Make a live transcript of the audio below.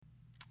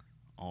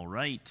All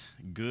right.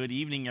 Good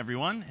evening,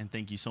 everyone, and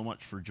thank you so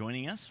much for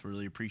joining us.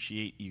 Really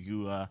appreciate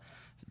you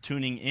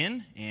tuning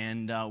in.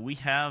 And we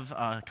have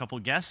a couple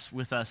guests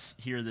with us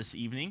here this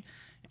evening,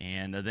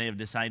 and they have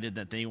decided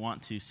that they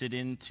want to sit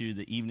into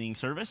the evening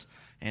service.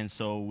 And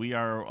so we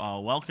are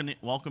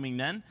welcoming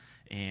them.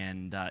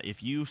 And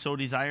if you so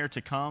desire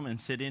to come and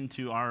sit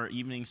into our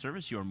evening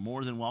service, you are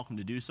more than welcome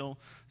to do so.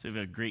 So we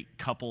have a great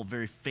couple,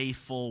 very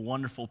faithful,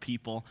 wonderful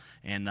people,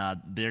 and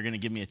they're going to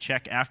give me a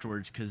check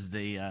afterwards because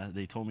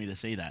they told me to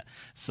say that.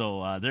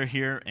 So they're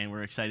here, and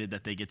we're excited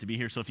that they get to be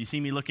here. So if you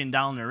see me looking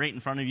down, they're right in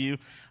front of you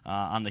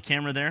on the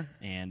camera there,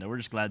 and we're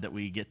just glad that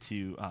we get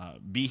to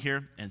be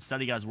here and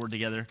study God's Word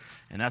together,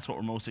 and that's what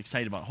we're most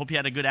excited about. Hope you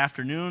had a good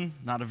afternoon.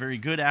 Not a very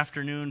good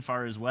afternoon as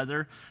far as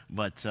weather,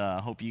 but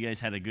hope you guys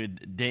had a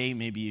good day.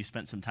 Maybe you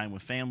spent some time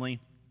with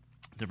family,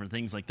 different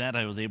things like that.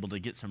 I was able to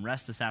get some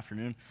rest this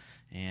afternoon,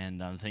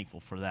 and I'm thankful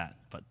for that.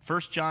 But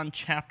 1 John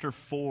chapter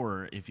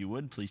 4, if you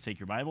would, please take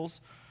your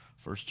Bibles.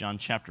 1 John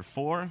chapter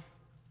 4.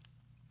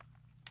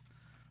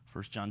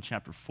 1 John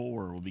chapter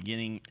 4, we'll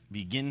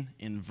begin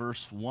in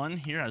verse 1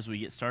 here as we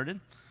get started.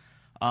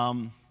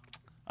 I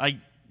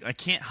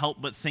can't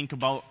help but think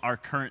about our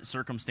current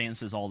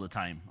circumstances all the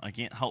time. I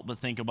can't help but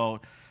think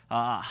about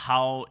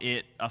how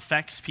it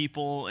affects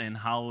people and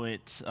how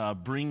it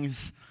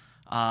brings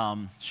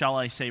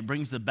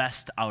the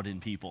best out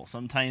in people.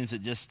 Sometimes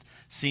it just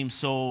seems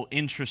so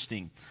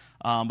interesting.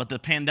 But the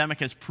pandemic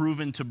has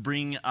proven to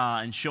bring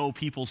and show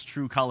people's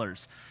true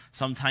colors.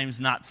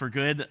 Sometimes not for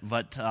good,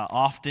 but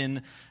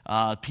often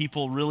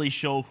people really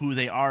show who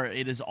they are.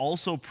 It has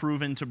also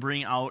proven to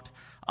bring out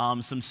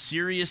some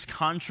serious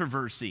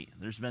controversy.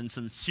 There's been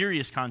some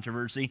serious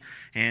controversy,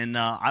 and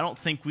I don't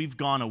think we've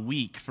gone a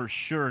week, for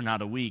sure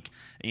not a week,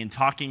 in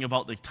talking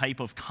about the type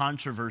of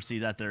controversy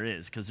that there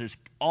is, because there's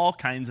all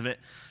kinds of it.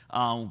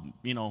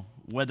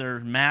 Whether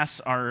masks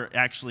are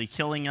actually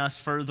killing us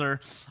further,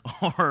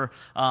 or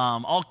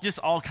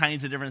all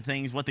kinds of different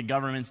things, what the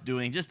government's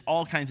doing, just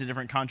all kinds of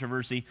different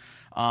controversy.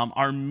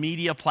 Our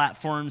media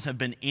platforms have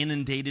been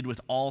inundated with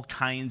all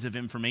kinds of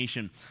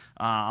information.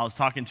 I was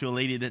talking to a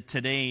lady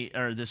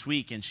this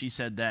week, and she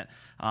said that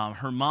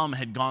her mom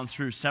had gone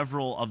through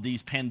several of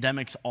these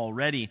pandemics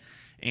already.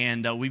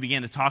 And we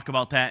began to talk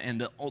about that,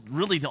 and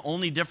really the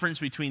only difference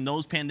between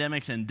those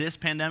pandemics and this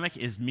pandemic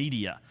is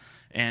media.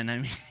 And I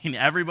mean,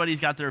 everybody's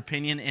got their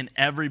opinion, and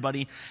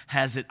everybody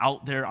has it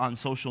out there on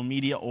social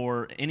media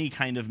or any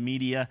kind of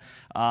media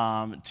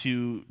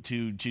to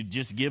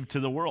just give to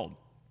the world.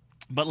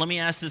 But let me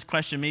ask this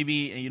question,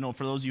 maybe,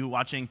 for those of you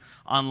watching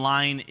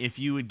online, if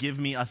you would give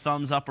me a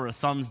thumbs up or a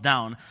thumbs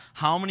down,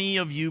 how many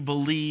of you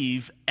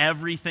believe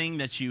everything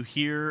that you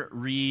hear,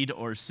 read,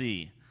 or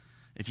see?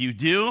 If you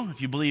do,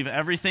 if you believe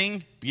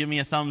everything, give me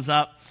a thumbs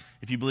up.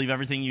 If you believe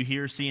everything you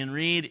hear, see, and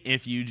read.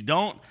 If you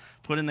don't,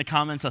 put in the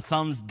comments a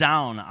thumbs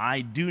down.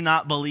 I do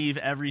not believe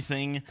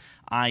everything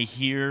I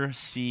hear,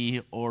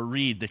 see, or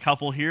read. The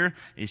couple here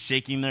is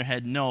shaking their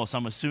head no, so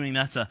I'm assuming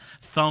that's a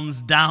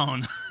thumbs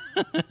down.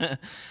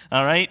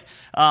 All right?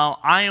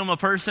 I am a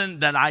person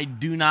that I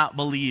do not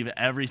believe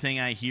everything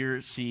I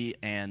hear, see,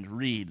 and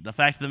read. The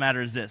fact of the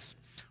matter is this.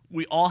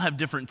 We all have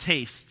different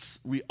tastes.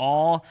 We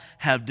all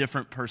have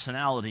different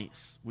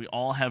personalities. We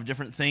all have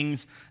different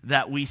things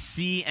that we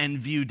see and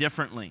view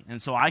differently.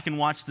 And so I can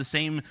watch the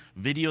same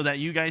video that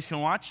you guys can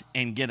watch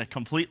and get a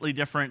completely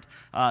different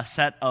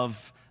set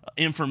of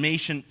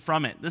information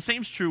from it. The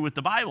same's true with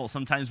the Bible.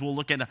 Sometimes we'll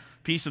look at a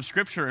piece of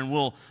Scripture and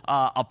we'll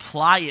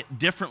apply it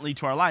differently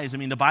to our lives. I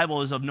mean, the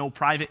Bible is of no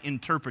private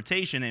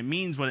interpretation. It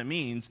means what it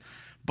means.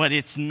 But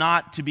it's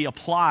not to be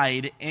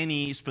applied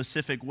any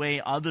specific way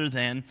other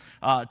than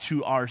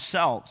to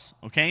ourselves,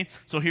 okay?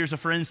 So here's a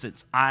for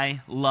instance.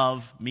 I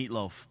love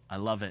meatloaf. I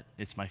love it.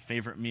 It's my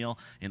favorite meal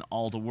in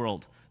all the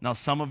world. Now,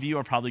 some of you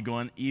are probably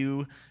going,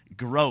 ew,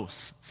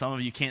 gross. Some of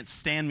you can't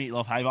stand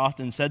meatloaf. I've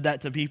often said that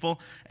to people,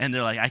 and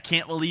they're like, I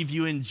can't believe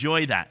you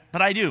enjoy that.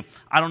 But I do.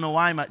 I don't know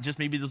why. Just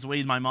maybe this is the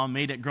way my mom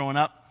made it growing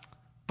up,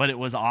 but it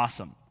was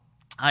awesome.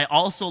 I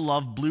also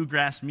love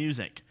bluegrass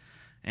music.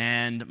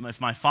 And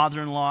if my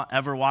father-in-law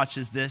ever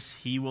watches this,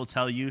 he will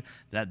tell you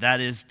that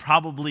that is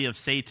probably of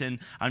Satan.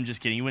 I'm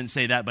just kidding. He wouldn't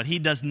say that, but he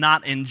does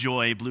not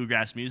enjoy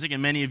bluegrass music,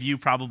 and many of you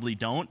probably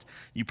don't.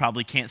 You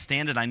probably can't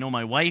stand it. I know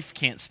my wife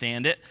can't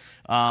stand it.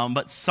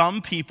 But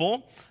some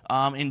people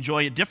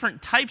enjoy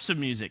different types of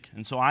music,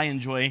 and so I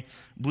enjoy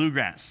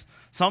bluegrass.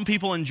 Some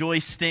people enjoy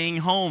staying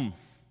home.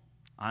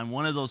 I'm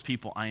one of those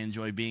people. I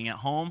enjoy being at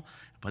home,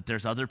 but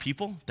there's other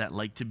people that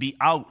like to be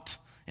out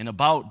and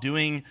about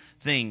doing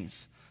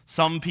things.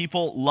 Some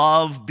people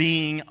love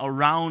being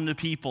around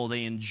people.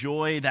 They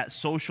enjoy that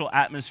social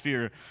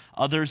atmosphere.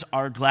 Others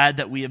are glad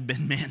that we have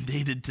been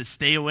mandated to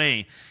stay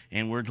away,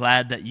 and we're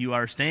glad that you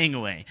are staying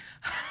away.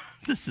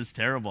 This is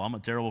terrible. I'm a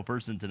terrible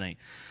person tonight.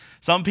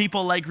 Some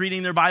people like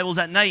reading their Bibles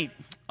at night.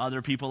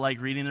 Other people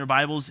like reading their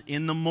Bibles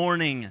in the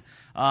morning.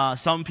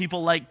 Some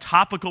people like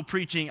topical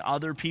preaching.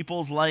 Other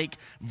people like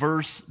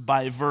verse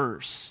by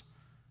verse.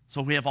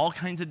 So we have all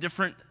kinds of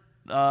different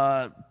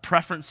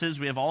preferences.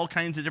 We have all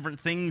kinds of different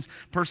things,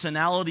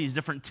 personalities,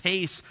 different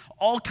tastes,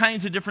 all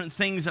kinds of different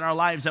things in our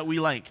lives that we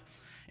like.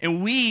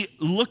 And we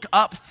look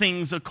up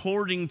things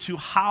according to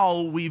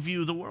how we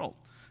view the world.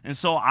 And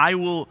so I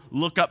will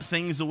look up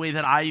things the way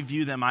that I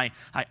view them. I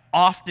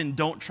often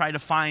don't try to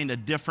find a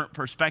different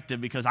perspective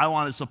because I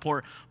want to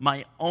support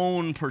my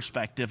own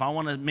perspective. I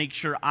want to make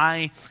sure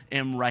I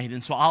am right.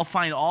 And so I'll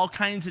find all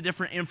kinds of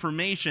different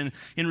information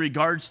in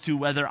regards to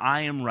whether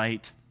I am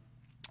right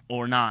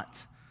or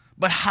not.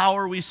 But how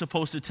are we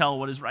supposed to tell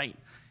what is right?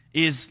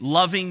 Is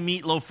loving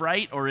meatloaf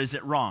right or is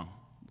it wrong?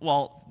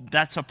 Well,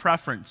 that's a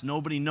preference.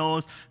 Nobody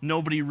knows.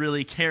 Nobody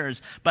really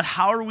cares. But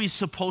how are we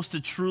supposed to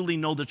truly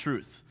know the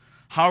truth?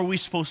 How are we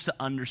supposed to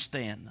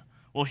understand?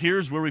 Well,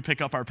 here's where we pick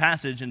up our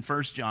passage in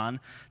 1 John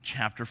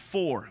chapter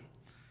 4.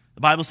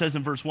 The Bible says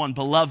in verse 1,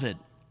 "Beloved,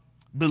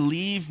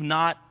 believe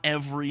not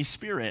every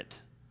spirit,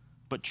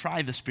 but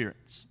try the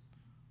spirits,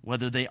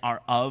 whether they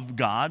are of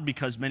God,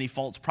 because many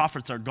false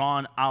prophets are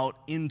gone out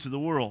into the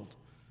world.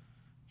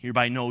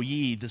 Hereby know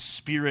ye the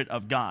Spirit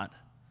of God.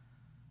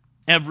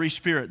 Every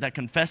spirit that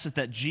confesseth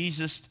that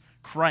Jesus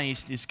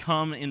Christ is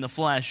come in the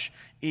flesh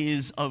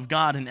is of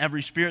God, and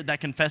every spirit that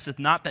confesseth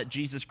not that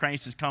Jesus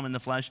Christ is come in the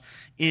flesh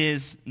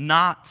is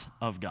not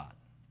of God.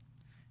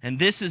 And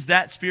this is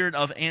that spirit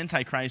of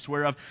Antichrist,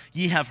 whereof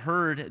ye have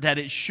heard that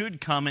it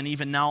should come, and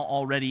even now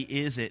already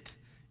is it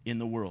in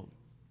the world.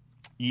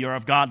 Ye are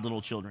of God,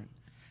 little children,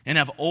 and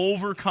have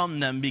overcome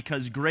them,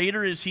 because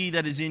greater is he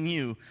that is in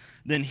you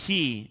than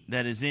he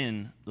that is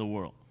in the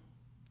world.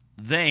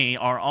 They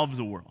are of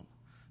the world.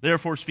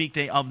 Therefore speak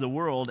they of the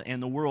world,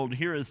 and the world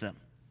heareth them.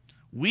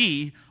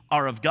 We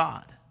are of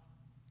God.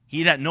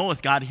 He that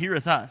knoweth God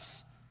heareth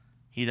us.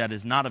 He that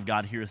is not of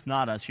God heareth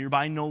not us.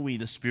 Hereby know we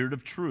the spirit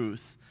of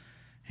truth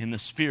and the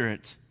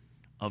spirit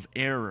of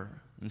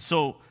error." And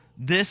so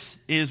this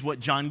is what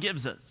John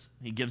gives us.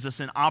 He gives us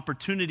an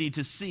opportunity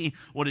to see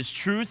what is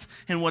truth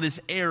and what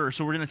is error.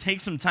 So we're going to take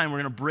some time.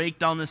 We're going to break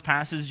down this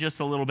passage just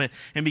a little bit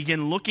and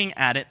begin looking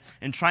at it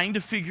and trying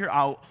to figure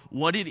out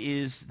what it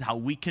is, how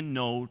we can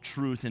know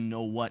truth and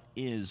know what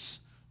is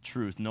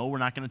truth. No, we're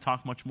not going to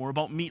talk much more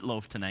about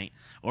meatloaf tonight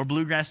or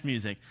bluegrass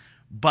music,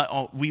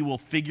 but we will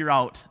figure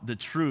out the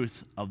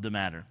truth of the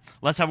matter.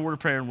 Let's have a word of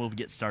prayer and we'll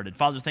get started.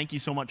 Father, thank you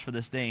so much for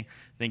this day.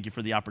 Thank you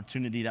for the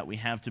opportunity that we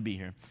have to be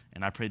here.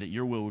 And I pray that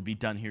your will would be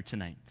done here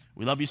tonight.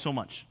 We love you so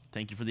much.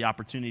 Thank you for the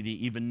opportunity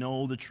to even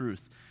know the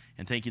truth.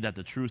 And thank you that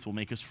the truth will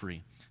make us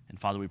free. And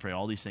Father, we pray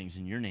all these things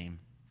in your name.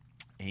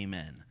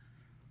 Amen.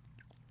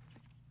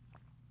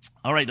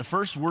 All right, the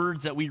first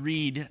words that we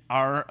read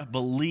are,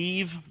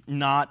 "Believe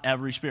not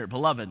every spirit."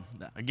 Beloved,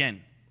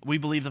 again, we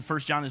believe that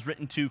 1 John is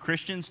written to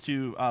Christians,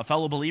 to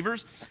fellow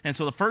believers. And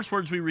so the first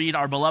words we read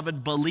are,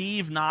 "Beloved,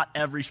 believe not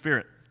every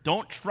spirit."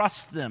 Don't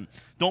trust them.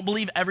 Don't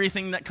believe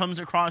everything that comes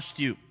across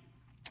to you.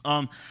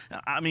 I'm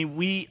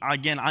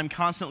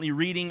constantly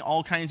reading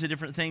all kinds of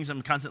different things.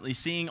 I'm constantly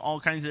seeing all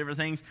kinds of different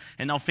things.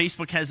 And now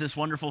Facebook has this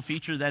wonderful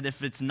feature that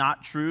if it's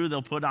not true,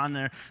 they'll put on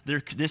there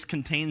this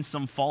contains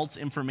some false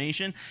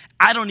information.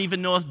 I don't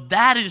even know if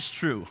that is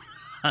true.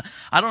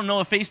 I don't know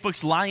if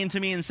Facebook's lying to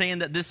me and saying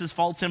that this is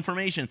false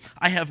information.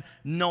 I have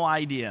no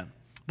idea.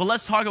 But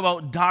let's talk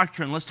about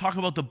doctrine. Let's talk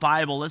about the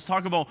Bible. Let's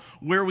talk about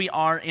where we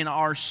are in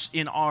our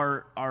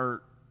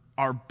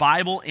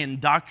Bible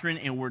and doctrine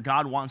and where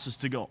God wants us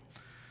to go.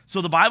 So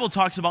the Bible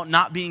talks about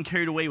not being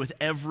carried away with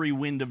every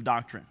wind of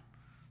doctrine.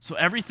 So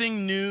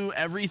everything new,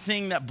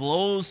 everything that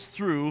blows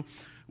through,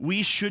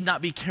 we should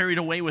not be carried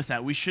away with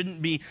that. We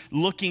shouldn't be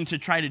looking to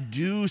try to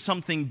do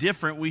something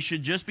different. We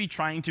should just be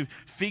trying to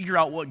figure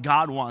out what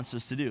God wants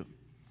us to do.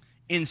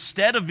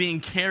 Instead of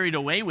being carried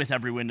away with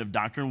every wind of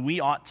doctrine,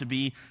 we ought to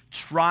be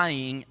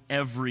trying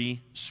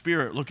every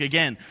spirit. Look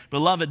again.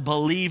 "Beloved,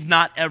 believe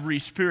not every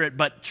spirit,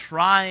 but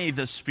try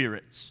the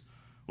spirits,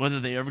 whether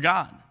they are of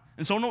God."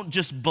 And so don't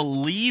just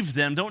believe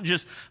them. Don't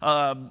just,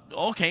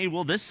 okay,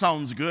 well, this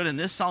sounds good and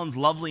this sounds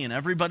lovely and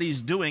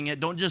everybody's doing it.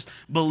 Don't just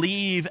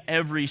believe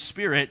every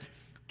spirit.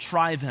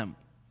 Try them.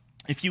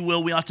 If you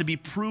will, we ought to be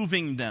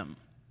proving them.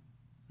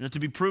 We have to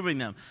be proving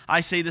them. I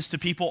say this to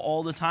people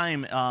all the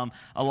time.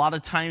 A lot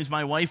of times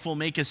my wife will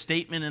make a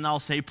statement and I'll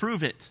say,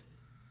 "Prove it."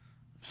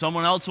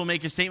 Someone else will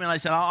make a statement. I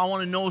said, "I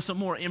want to know some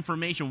more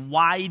information.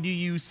 Why do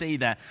you say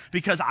that?"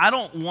 Because I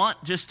don't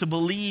want just to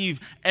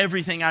believe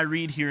everything I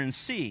read, hear, and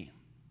see.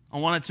 I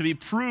want it to be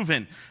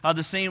proven. I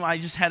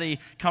just had a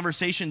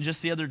conversation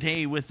just the other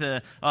day with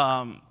an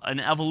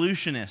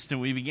evolutionist, and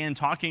we began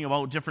talking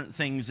about different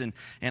things, and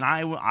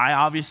I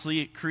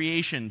obviously,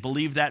 creation,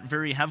 believe that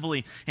very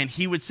heavily, and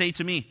he would say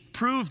to me,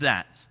 "Prove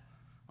that."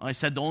 I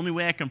said, "The only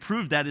way I can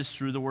prove that is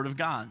through the Word of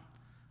God."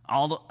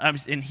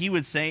 And he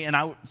would say, and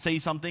I would say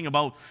something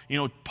about,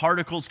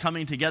 particles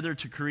coming together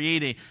to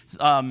create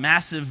a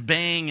massive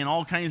bang and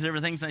all kinds of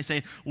different things, and I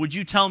say, "Would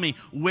you tell me,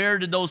 where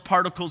did those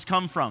particles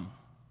come from?"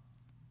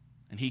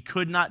 And he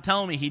could not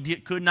tell me. He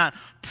could not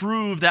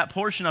prove that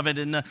portion of it.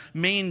 And the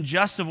main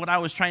gist of what I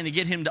was trying to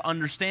get him to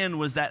understand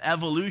was that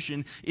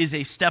evolution is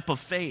a step of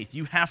faith.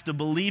 You have to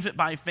believe it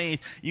by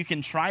faith. You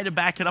can try to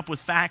back it up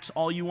with facts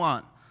all you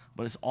want.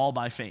 but it's all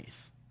by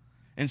faith.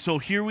 And so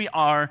here we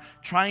are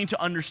trying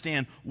to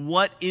understand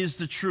what is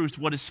the truth,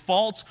 what is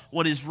false,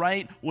 what is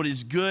right, what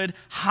is good.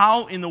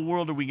 How in the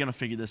world are we going to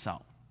figure this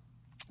out?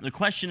 The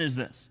question is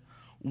this: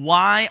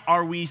 why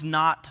are we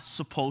not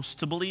supposed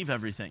to believe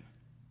everything?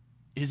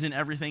 Isn't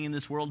everything in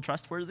this world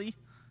trustworthy?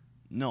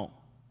 No.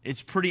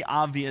 It's pretty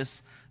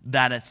obvious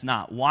that it's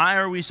not. Why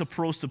are we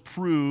supposed to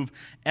prove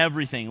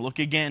everything? Look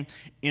again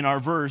in our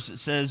verse. It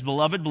says,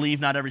 "Beloved, believe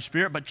not every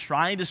spirit, but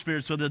try the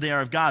spirits whether they are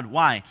of God."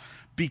 Why?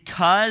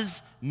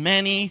 Because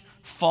many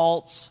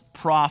false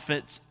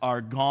prophets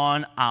are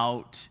gone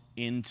out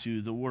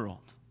into the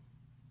world.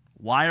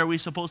 Why are we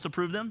supposed to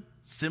prove them?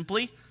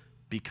 Simply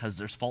because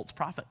there's false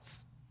prophets.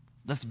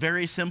 That's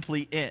very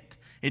simply it.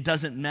 It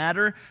doesn't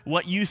matter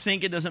what you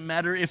think. It doesn't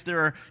matter if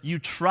you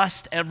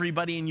trust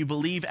everybody and you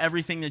believe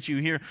everything that you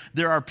hear.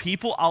 There are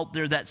people out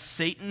there that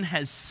Satan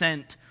has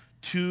sent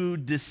to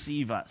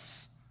deceive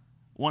us.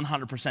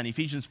 100%.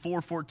 Ephesians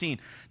 4:14,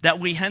 that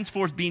we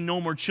henceforth be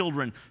no more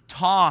children,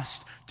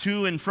 tossed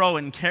to and fro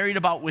and carried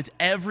about with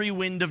every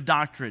wind of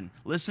doctrine.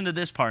 Listen to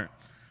this part.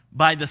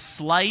 By the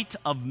sleight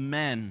of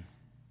men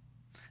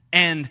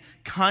and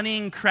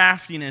cunning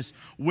craftiness,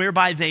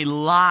 whereby they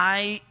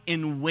lie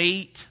in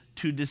wait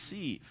to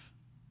deceive.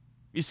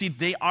 You see,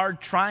 they are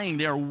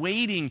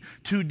waiting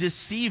to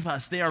deceive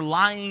us. They are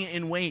lying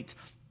in wait.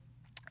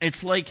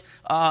 It's like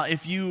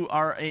if you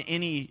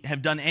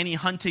have done any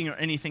hunting or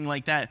anything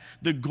like that,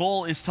 the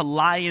goal is to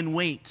lie in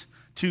wait,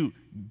 to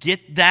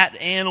get that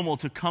animal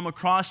to come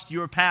across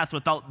your path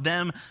without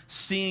them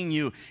seeing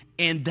you.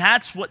 And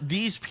that's what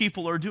these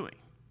people are doing.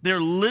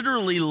 They're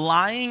literally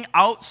lying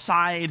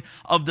outside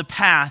of the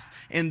path,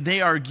 and they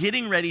are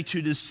getting ready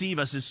to deceive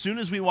us. As soon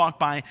as we walk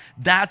by,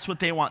 that's what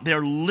they want.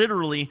 They're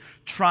literally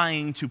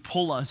trying to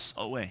pull us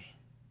away.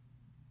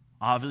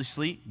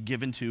 Obviously,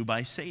 given to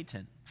by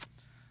Satan.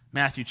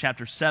 Matthew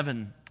chapter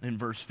 7 and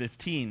verse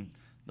 15,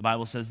 the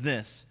Bible says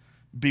this: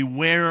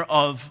 "Beware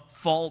of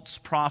false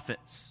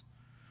prophets,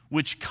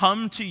 which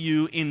come to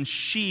you in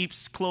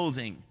sheep's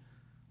clothing."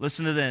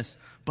 Listen to this.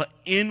 "But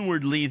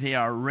inwardly they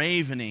are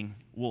ravening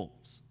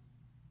wolves."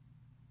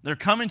 They're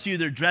coming to you,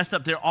 they're dressed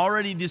up, they're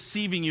already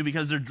deceiving you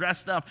because they're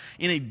dressed up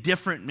in a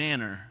different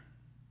manner.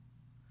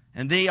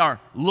 And they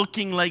are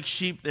looking like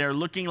sheep, they are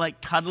looking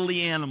like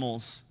cuddly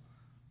animals,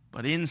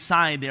 but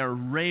inside they are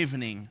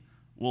ravening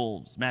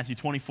wolves. Matthew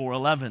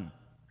 24:11.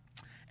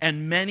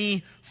 "And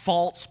many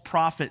false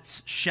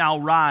prophets shall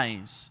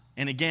rise,"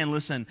 and again,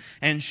 listen,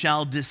 "and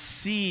shall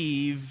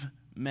deceive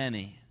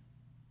many."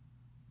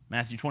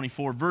 Matthew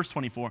 24, verse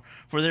 24,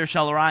 "For there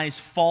shall arise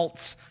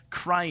false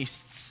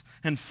Christs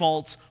and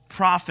false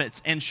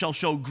prophets, and shall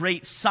show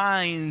great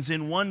signs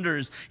and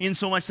wonders,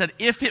 insomuch that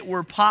if it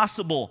were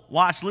possible,"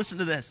 watch, listen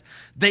to this,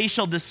 "they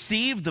shall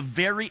deceive the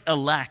very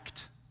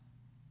elect."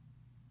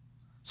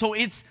 So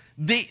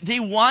they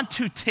want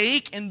to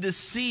take and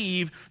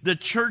deceive the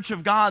church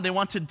of God. They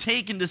want to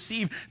take and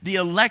deceive the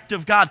elect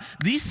of God.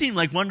 These seem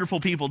like wonderful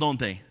people, don't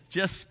they?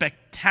 Just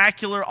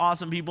spectacular,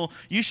 awesome people.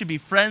 You should be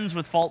friends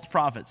with false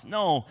prophets.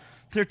 No,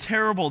 they're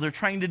terrible. They're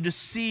trying to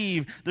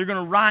deceive. They're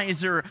going to rise.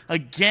 They're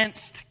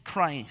against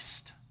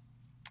Christ.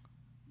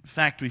 In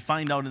fact, we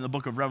find out in the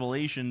book of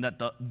Revelation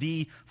that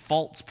the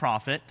false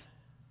prophet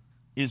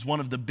is one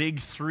of the big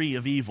three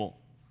of evil.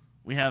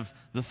 We have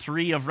the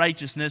three of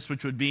righteousness,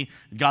 which would be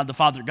God the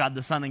Father, God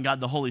the Son, and God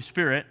the Holy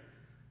Spirit.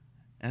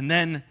 And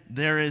then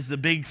there is the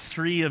big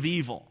three of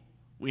evil.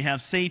 We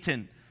have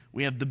Satan,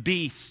 we have the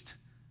beast,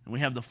 and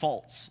we have the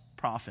false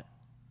prophet.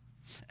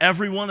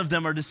 Every one of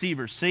them are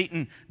deceivers.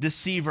 Satan,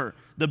 deceiver.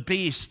 The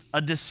beast,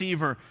 a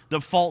deceiver. The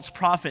false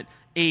prophet,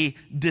 a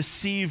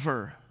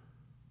deceiver.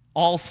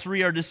 All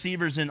three are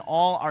deceivers, and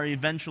all are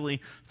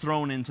eventually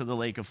thrown into the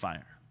lake of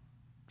fire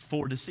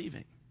for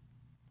deceiving.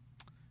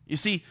 You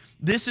see,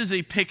 this is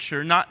a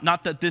picture,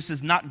 not that this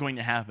is not going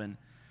to happen,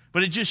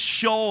 but it just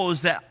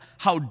shows that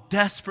how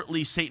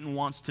desperately Satan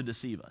wants to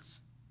deceive us.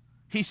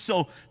 He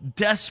so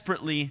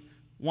desperately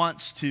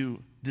wants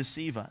to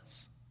deceive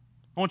us.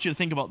 I want you to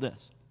think about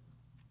this.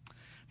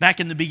 Back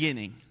in the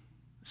beginning,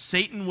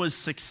 Satan was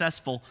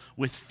successful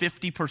with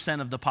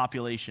 50% of the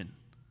population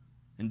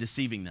in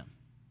deceiving them.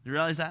 Do you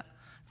realize that?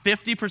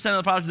 50% of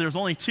the population, there's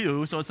only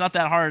two, so it's not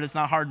that hard, it's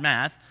not hard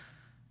math.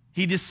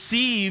 He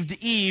deceived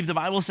Eve. The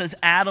Bible says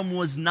Adam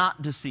was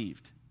not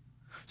deceived.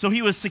 So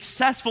he was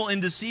successful in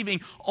deceiving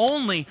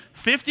only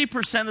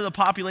 50% of the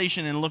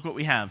population, and look what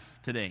we have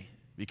today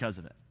because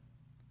of it.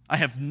 I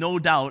have no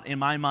doubt in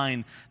my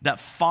mind that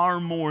far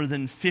more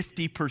than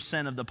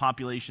 50% of the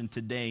population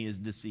today is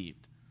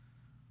deceived.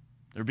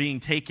 They're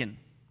being taken,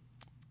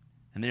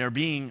 and they are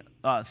being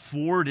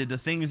thwarted. The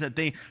things that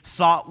they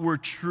thought were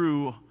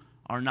true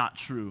are not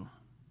true.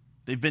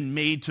 They've been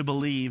made to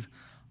believe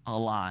a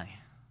lie.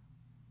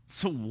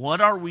 So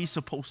what are we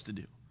supposed to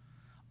do?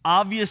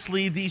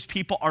 Obviously, these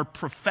people are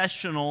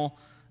professional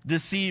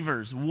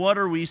deceivers. What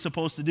are we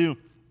supposed to do?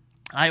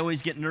 I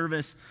always get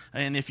nervous,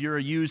 and if you're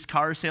a used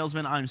car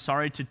salesman, I'm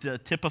sorry to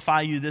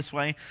typify you this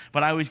way,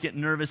 but I always get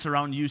nervous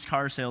around used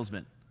car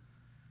salesmen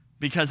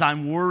because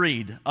I'm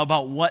worried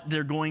about what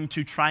they're going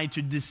to try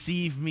to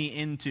deceive me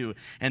into.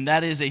 And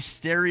that is a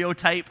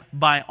stereotype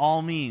by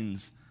all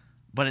means,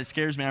 but it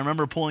scares me. I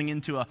remember pulling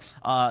into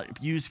a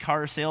used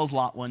car sales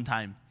lot one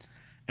time,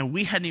 and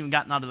we hadn't even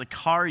gotten out of the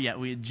car yet.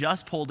 We had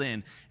just pulled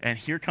in, and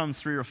here come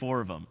 3 or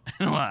 4 of them.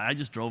 And I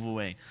just drove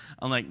away.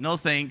 I'm like, no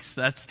thanks,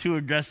 that's too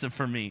aggressive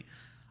for me.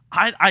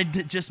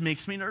 It just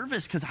makes me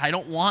nervous because I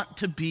don't want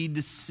to be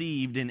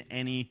deceived in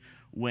any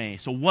way.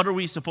 So what are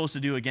we supposed to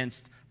do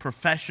against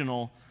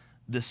professional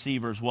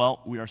deceivers?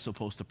 Well, we are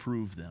supposed to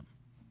prove them.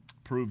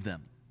 Prove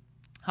them.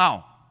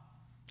 How?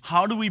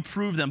 How do we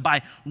prove them?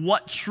 By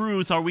what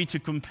truth are we to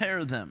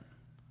compare them?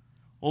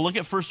 Well, look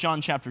at 1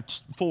 John chapter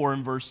 4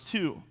 and verse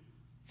 2.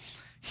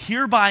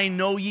 Hereby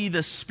know ye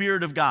the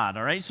Spirit of God.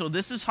 All right, so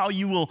this is how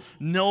you will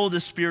know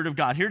the Spirit of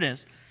God. Here it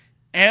is.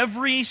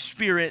 Every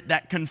spirit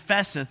that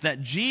confesseth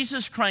that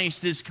Jesus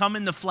Christ is come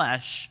in the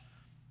flesh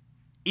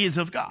is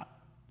of God.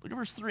 Look at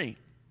verse 3.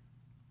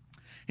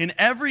 In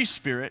every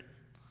spirit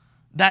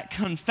that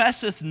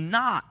confesseth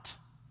not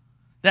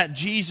that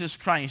Jesus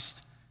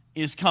Christ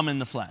is come in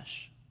the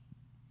flesh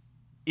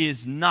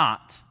is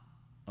not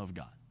of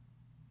God.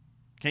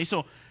 Okay,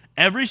 so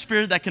every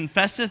spirit that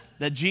confesseth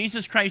that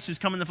Jesus Christ is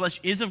come in the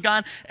flesh is of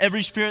God.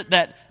 Every spirit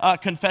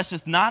that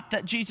confesseth not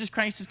that Jesus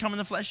Christ is come in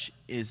the flesh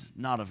is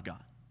not of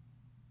God.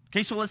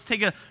 Okay, so let's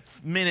take a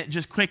minute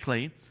just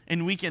quickly,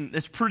 and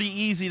it's pretty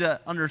easy to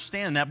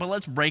understand that, but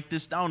let's break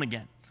this down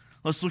again.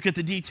 Let's look at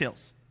the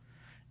details.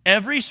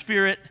 Every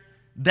spirit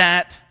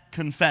that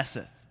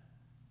confesseth.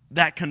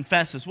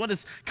 What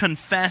does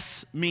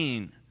confess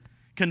mean?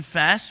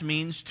 Confess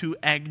means to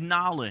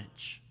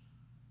acknowledge.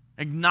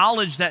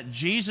 Acknowledge that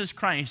Jesus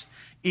Christ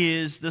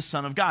is the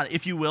Son of God.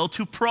 If you will,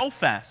 to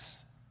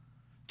profess.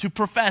 To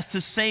profess,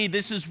 to say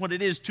this is what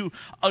it is. To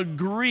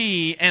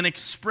agree and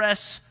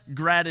express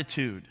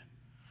gratitude.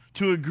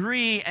 To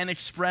agree and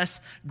express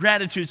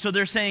gratitude. So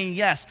they're saying,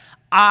 yes,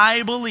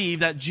 I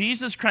believe that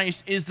Jesus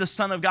Christ is the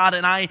Son of God,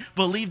 and I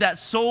believe that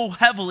so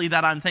heavily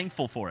that I'm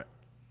thankful for it.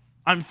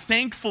 I'm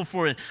thankful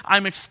for it.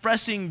 I'm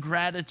expressing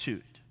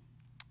gratitude.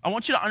 I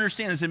want you to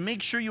understand this and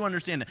make sure you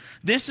understand it.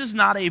 This is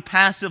not a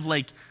passive,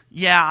 like,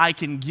 yeah, I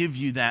can give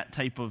you that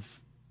type of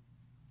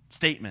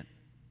statement.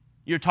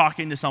 You're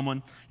talking to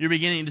someone, you're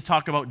beginning to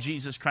talk about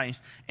Jesus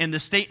Christ, and the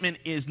statement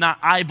is not,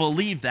 I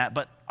believe that,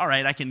 but all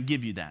right, I can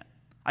give you that.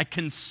 I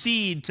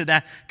concede to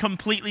that.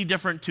 Completely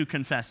different to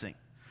confessing.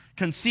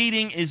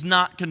 Conceding is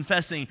not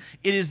confessing.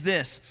 It is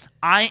this.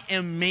 I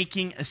am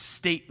making a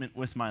statement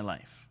with my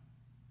life.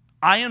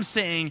 I am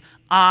saying,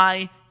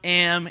 I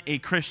am a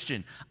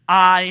Christian.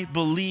 I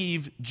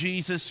believe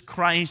Jesus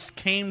Christ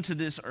came to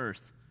this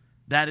earth.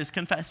 That is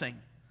confessing.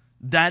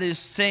 That is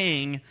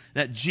saying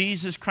that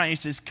Jesus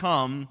Christ has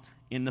come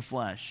in the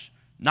flesh.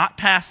 Not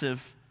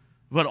passive,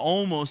 but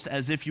almost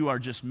as if you are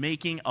just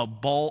making a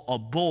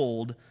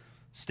bold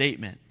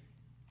statement.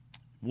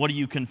 What are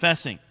you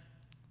confessing?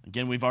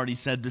 Again, we've already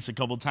said this a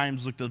couple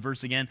times. Look at the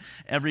verse again.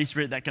 Every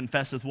spirit that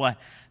confesseth what?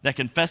 That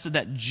confesseth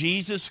that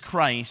Jesus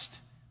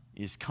Christ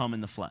is come in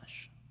the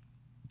flesh.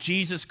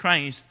 Jesus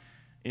Christ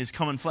is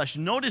come in flesh.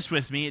 Notice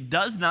with me, it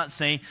does not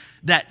say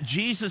that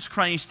Jesus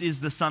Christ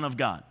is the Son of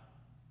God.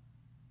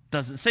 It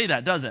doesn't say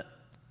that, does it?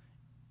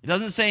 It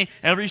doesn't say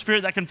every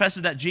spirit that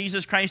confesses that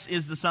Jesus Christ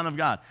is the Son of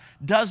God.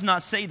 Does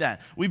not say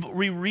that.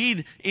 We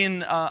read in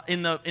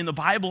the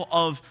Bible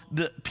of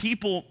the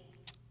people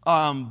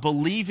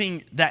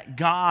believing that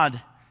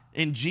God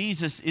and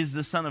Jesus is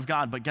the Son of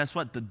God. But guess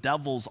what? The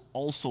devils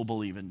also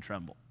believe and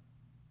tremble.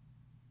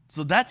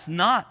 So that's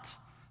not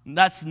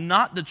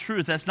the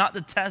truth. That's not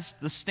the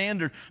test, the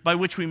standard by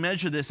which we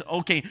measure this.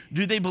 Okay,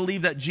 do they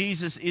believe that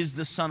Jesus is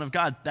the Son of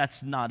God?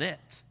 That's not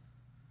it.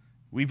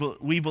 We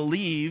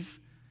believe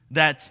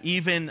that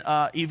even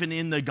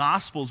in the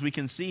Gospels, we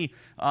can see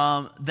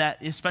that,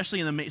 especially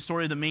in the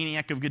story of the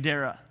maniac of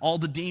Gadara, all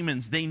the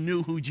demons, they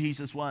knew who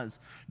Jesus was.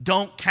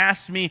 Don't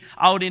cast me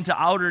out into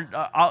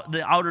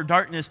the outer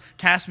darkness.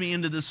 Cast me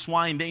into the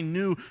swine. They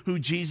knew who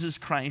Jesus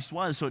Christ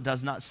was. So it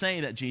does not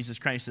say that Jesus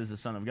Christ is the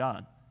Son of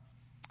God.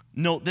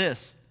 Note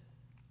this.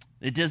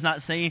 It does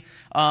not say,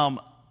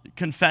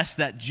 confess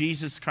that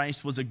Jesus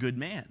Christ was a good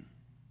man.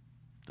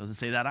 It doesn't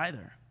say that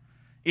either.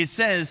 It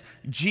says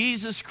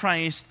Jesus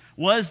Christ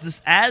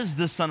was as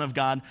the Son of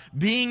God,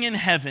 being in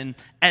heaven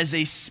as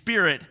a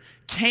spirit,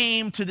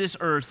 came to this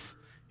earth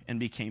and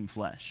became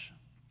flesh.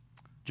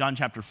 John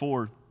chapter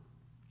 4,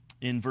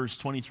 in verse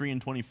 23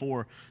 and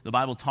 24, the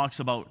Bible talks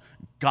about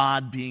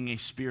God being a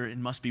spirit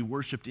and must be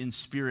worshiped in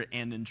spirit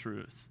and in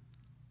truth.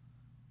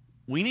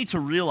 We need to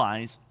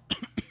realize,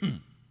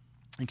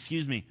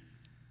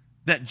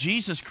 that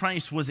Jesus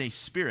Christ was a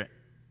spirit.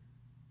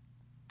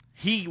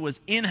 He was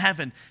in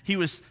heaven. He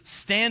was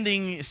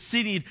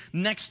seated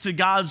next to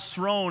God's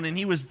throne, and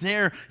he was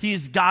there. He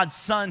is God's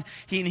Son,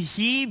 and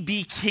he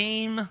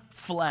became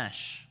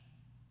flesh.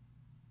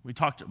 We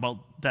talked about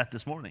that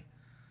this morning,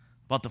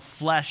 about the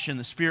flesh and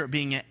the spirit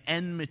being at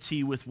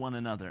enmity with one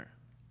another.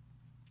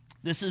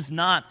 This is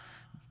not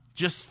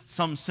just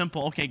some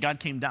simple, okay, God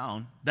came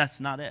down.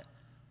 That's not it.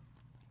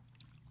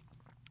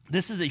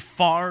 this is a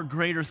far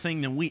greater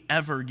thing than we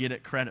ever get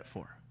it credit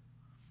for.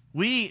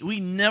 We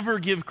never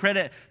give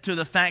credit to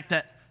the fact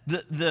that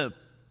the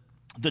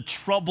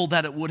trouble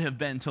that it would have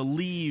been to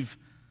leave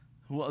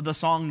the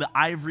song, The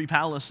Ivory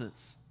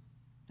Palaces,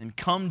 and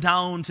come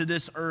down to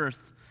this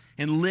earth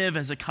and live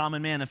as a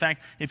common man. In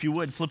fact, if you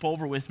would, flip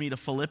over with me to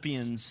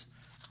Philippians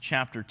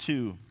chapter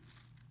 2.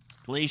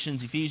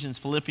 Galatians, Ephesians,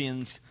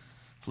 Philippians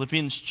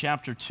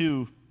chapter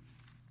 2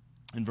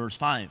 and verse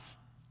 5.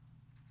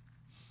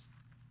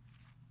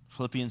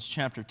 Philippians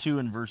chapter 2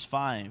 and verse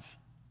 5.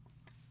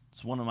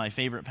 It's one of my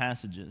favorite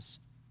passages.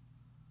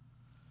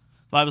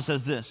 The Bible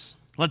says this,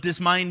 "Let this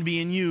mind be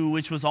in you,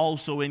 which was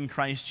also in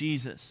Christ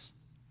Jesus,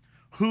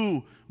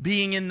 who,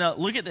 being in the,"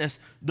 look at this,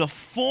 "the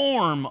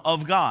form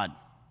of God,"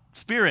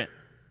 Spirit,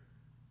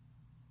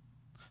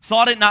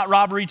 "thought it not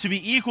robbery to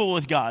be equal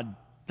with God."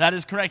 That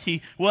is correct.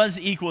 He was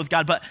equal with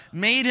God, but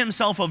made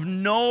himself of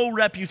no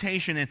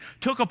reputation and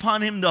took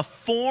upon him the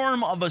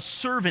form of a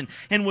servant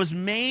and was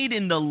made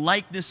in the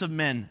likeness of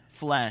men,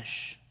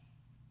 flesh.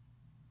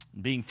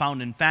 Being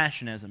found in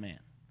fashion as a man,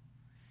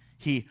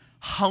 he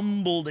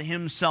humbled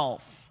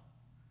himself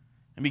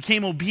and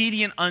became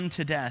obedient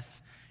unto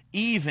death,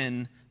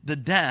 even the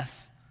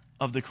death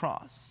of the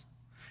cross.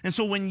 And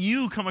so when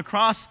you come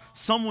across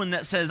someone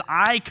that says,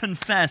 "I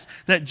confess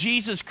that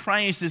Jesus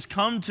Christ has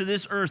come to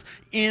this earth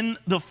in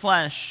the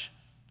flesh,"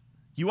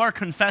 you are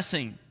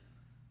confessing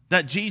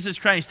that Jesus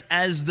Christ,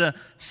 as the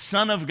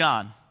Son of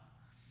God,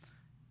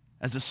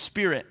 as a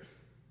spirit,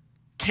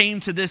 came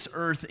to this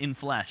earth in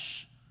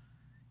flesh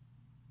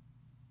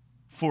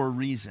for a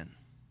reason.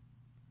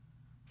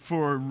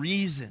 For a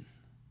reason.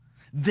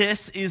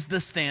 This is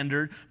the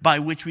standard by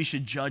which we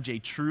should judge a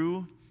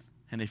true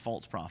and a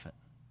false prophet.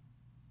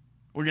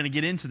 We're going to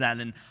get into that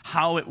and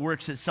how it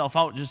works itself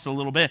out just a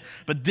little bit.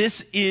 But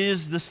this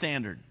is the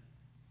standard.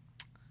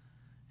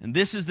 And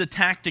this is the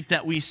tactic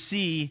that we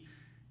see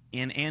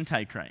in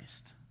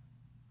Antichrist.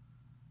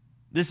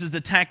 This is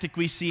the tactic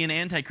we see in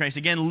Antichrist.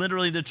 Again,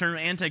 literally the term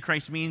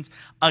Antichrist means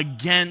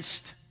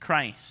against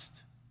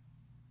Christ.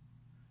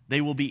 They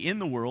will be in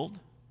the world,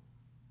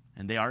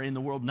 and they are in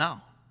the world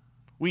now.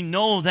 We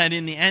know that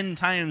in the end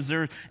times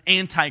there's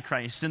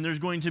Antichrist, and there's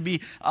going to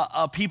be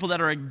people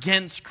that are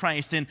against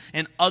Christ and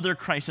other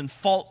Christ and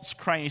false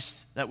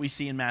Christ that we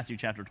see in Matthew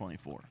chapter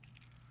 24.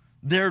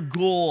 Their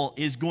goal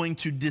is going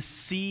to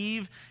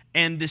deceive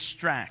and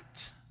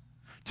distract.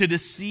 To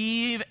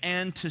deceive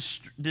and to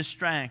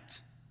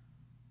distract.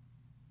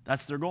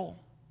 That's their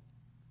goal.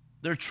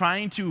 They're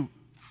trying to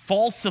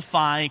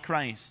falsify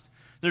Christ.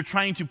 They're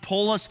trying to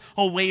pull us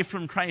away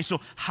from Christ.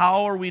 So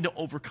how are we to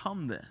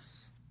overcome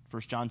this?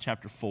 1 John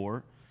chapter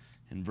 4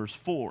 and verse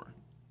 4.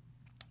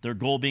 Their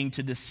goal being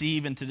to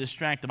deceive and to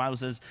distract. The Bible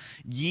says,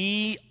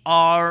 "Ye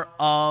are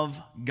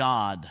of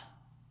God,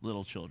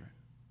 little children,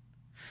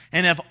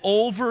 and have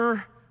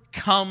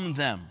overcome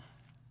them.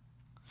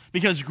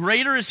 Because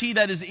greater is he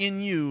that is in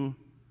you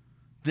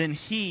than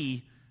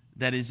he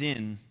that is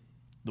in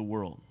the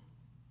world."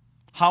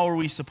 How are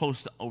we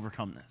supposed to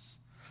overcome this?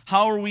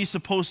 How are we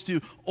supposed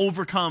to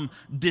overcome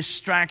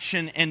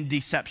distraction and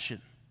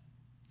deception?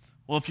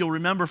 Well, if you'll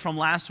remember from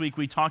last week,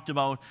 we talked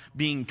about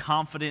being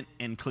confident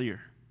and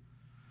clear.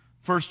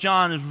 1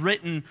 John is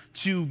written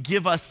to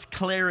give us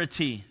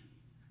clarity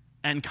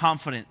and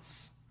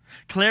confidence.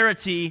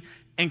 Clarity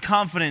and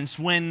confidence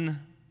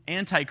when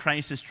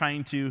Antichrist is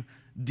trying to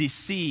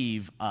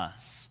deceive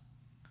us.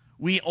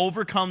 We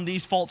overcome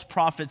these false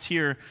prophets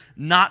here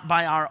not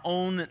by our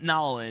own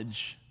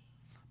knowledge,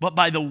 but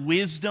by the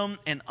wisdom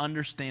and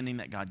understanding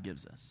that God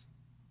gives us.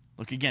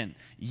 Look again.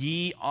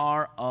 "Ye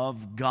are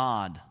of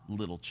God,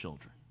 little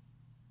children,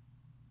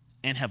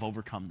 and have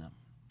overcome them."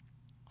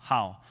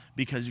 How?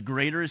 Because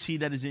greater is he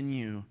that is in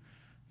you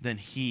than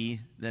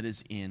he that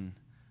is in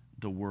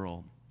the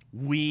world.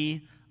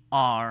 We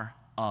are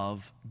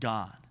of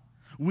God.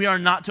 We are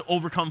not to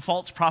overcome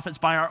false prophets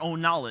by our own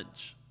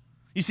knowledge.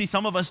 You see,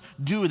 some of us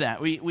do that.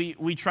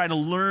 We try to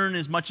learn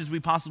as much as we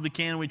possibly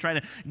can. We try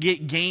to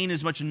gain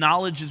as much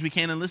knowledge as we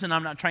can. And listen,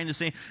 I'm not trying to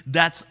say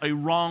that's a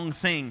wrong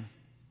thing.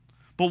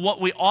 But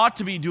what we ought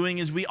to be doing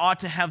is we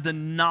ought to have the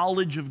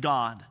knowledge of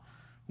God.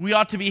 We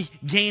ought to be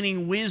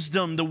gaining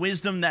wisdom, the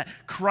wisdom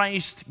that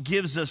Christ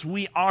gives us.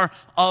 We are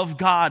of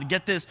God.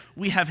 Get this,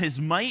 we have his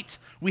might,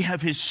 we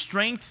have his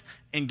strength,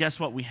 and guess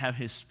what? We have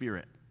his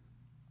Spirit.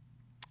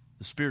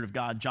 The Spirit of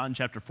God, John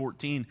chapter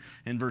 14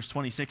 and verse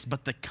 26,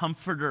 "But the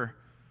Comforter,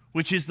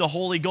 which is the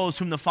Holy Ghost,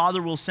 whom the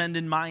Father will send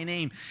in my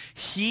name,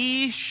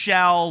 he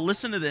shall,"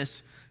 listen to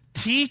this,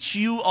 "teach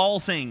you all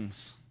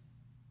things,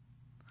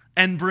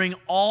 and bring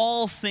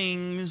all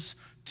things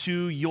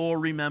to your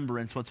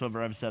remembrance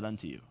whatsoever I've said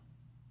unto you."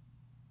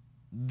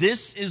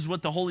 This is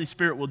what the Holy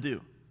Spirit will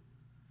do.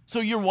 So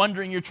you're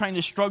wondering, you're trying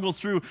to struggle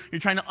through, you're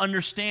trying to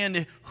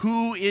understand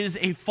who is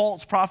a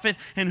false prophet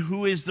and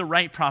who is the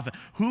right prophet.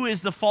 Who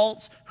is the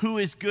false, who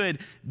is good.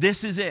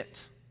 This is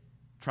it.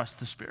 Trust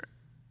the Spirit.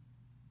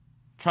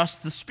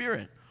 Trust the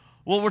Spirit.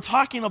 Well, we're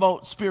talking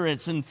about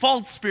spirits and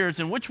false spirits,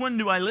 and which one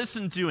do I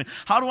listen to? And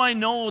how do I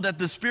know that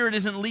the Spirit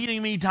isn't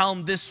leading me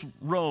down this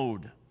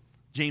road?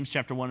 James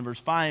chapter 1 verse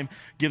 5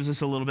 gives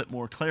us a little bit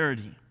more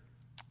clarity.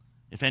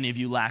 If any of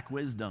you lack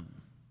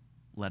wisdom,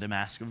 let him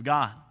ask of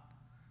God,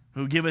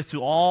 who giveth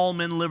to all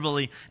men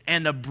liberally,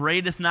 and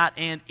upbraideth not,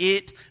 and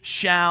it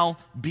shall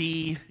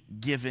be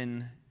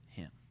given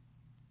him.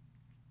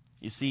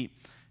 You see,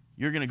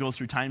 you're going to go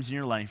through times in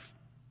your life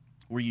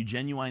where you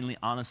genuinely,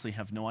 honestly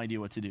have no idea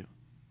what to do.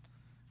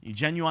 You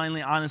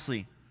genuinely,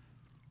 honestly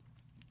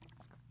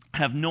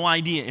have no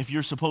idea if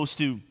you're supposed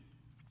to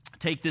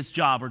take this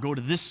job or go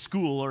to this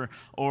school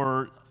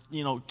or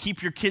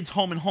keep your kids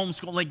home and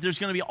homeschool. Like, there's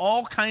going to be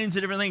all kinds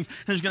of different things.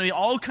 There's going to be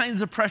all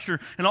kinds of pressure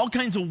and all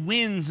kinds of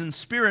winds and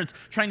spirits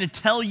trying to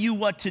tell you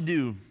what to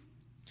do.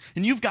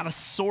 And you've got to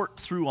sort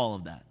through all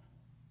of that.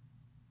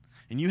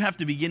 And you have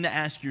to begin to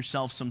ask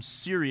yourself some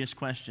serious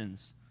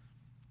questions.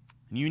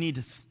 And you need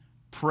to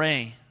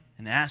pray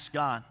and ask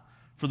God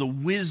for the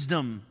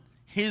wisdom,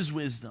 his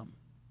wisdom,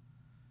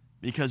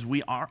 because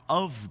we are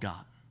of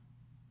God.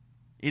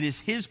 It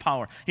is his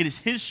power. It is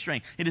his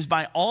strength. It is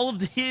by all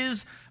of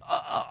his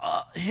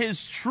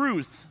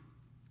truth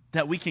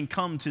that we can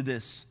come to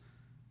this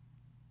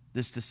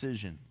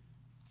decision.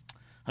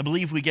 I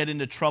believe we get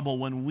into trouble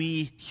when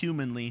we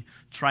humanly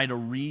try to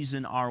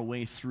reason our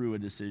way through a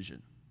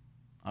decision.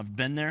 I've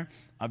been there.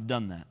 I've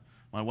done that.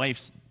 My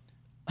wife's,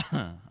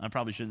 I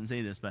probably shouldn't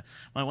say this, but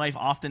my wife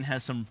often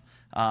has some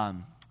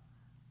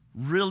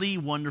really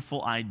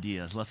wonderful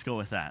ideas. Let's go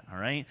with that, all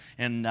right?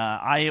 And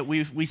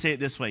we say it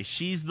this way: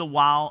 she's the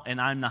wow and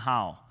I'm the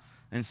how.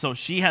 And so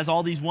she has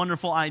all these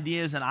wonderful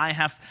ideas, and I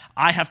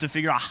have to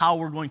figure out how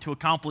we're going to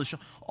accomplish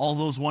all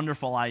those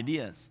wonderful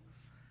ideas.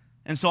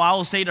 And so I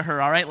will say to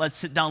her, all right, let's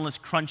sit down, let's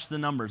crunch the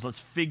numbers, let's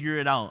figure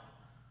it out.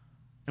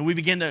 And we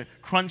begin to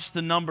crunch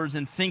the numbers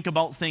and think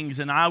about things,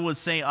 and I would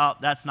say, oh,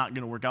 that's not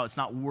going to work out, it's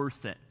not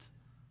worth it.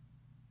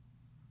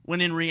 When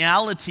in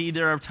reality,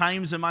 there are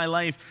times in my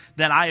life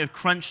that I have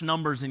crunched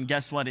numbers, and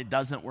guess what? It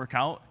doesn't work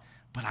out,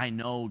 but I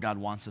know God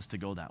wants us to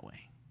go that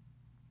way.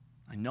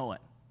 I know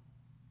it.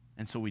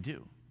 And so we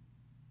do.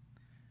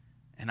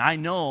 And I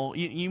know,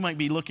 you might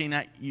be looking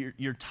at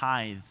your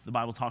tithe. The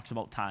Bible talks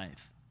about tithe.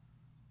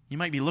 You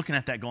might be looking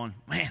at that going,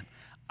 man,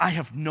 I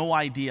have no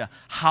idea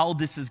how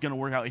this is going to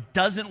work out. It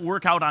doesn't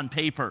work out on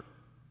paper.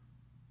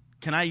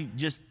 Can I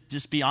just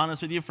be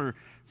honest with you? For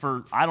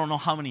I don't know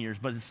how many years,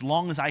 but as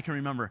long as I can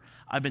remember,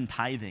 I've been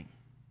tithing.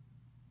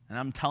 And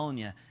I'm telling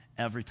you,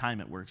 every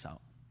time it works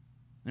out.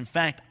 In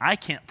fact, I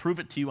can't prove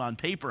it to you on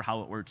paper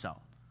how it works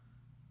out.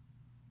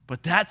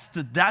 But that's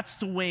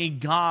the way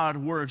God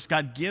works.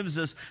 God gives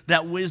us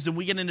that wisdom.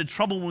 We get into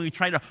trouble when we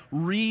try to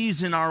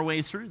reason our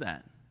way through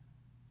that.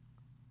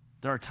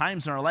 There are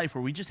times in our life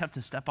where we just have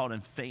to step out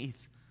in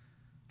faith,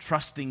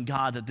 trusting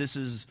God that this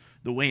is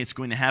the way it's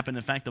going to happen.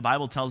 In fact, the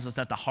Bible tells us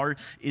that the heart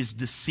is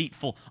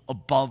deceitful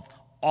above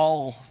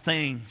all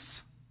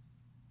things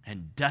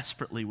and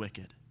desperately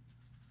wicked.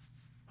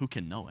 Who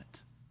can know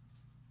it?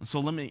 And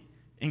so let me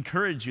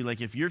encourage you,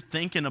 if you're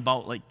thinking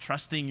about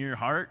trusting your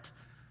heart,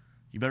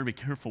 you better be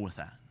careful with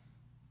that,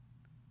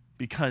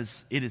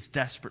 because it is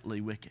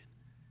desperately wicked.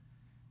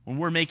 When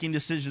we're making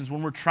decisions,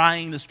 when we're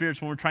trying the spirits,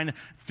 when we're trying to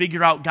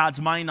figure out God's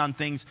mind on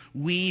things,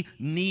 we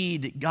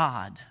need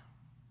God.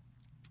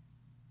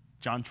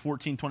 John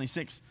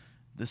 14:26,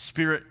 the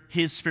Spirit,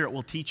 his Spirit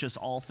will teach us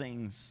all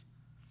things.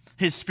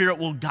 His Spirit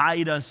will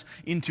guide us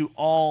into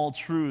all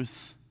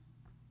truth.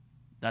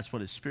 That's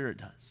what his Spirit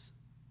does.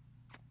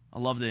 I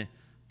love the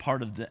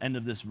part of the end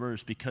of this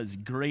verse, because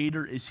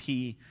greater is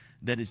he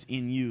that is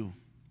in you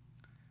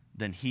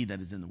than he that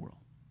is in the world.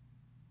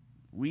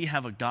 We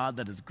have a God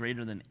that is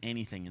greater than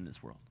anything in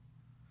this world.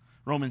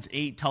 Romans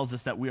 8 tells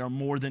us that we are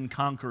more than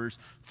conquerors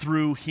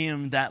through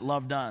him that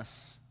loved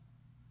us.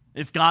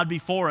 If God be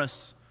for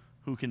us,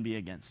 who can be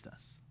against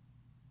us?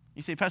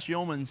 You say, Pastor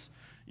Yeomans,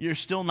 you're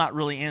still not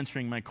really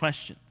answering my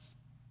questions.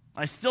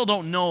 I still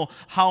don't know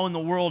how in the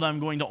world I'm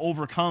going to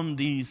overcome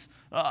these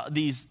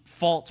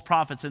false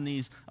prophets and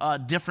these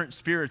different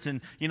spirits.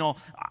 And,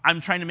 I'm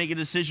trying to make a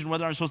decision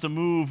whether I'm supposed to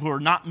move or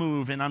not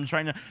move. And I'm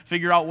trying to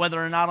figure out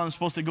whether or not I'm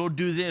supposed to go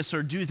do this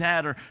or do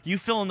that. Or you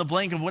fill in the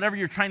blank of whatever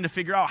you're trying to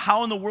figure out.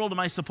 How in the world am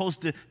I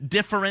supposed to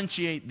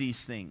differentiate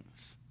these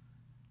things?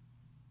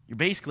 You're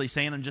basically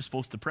saying I'm just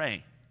supposed to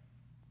pray.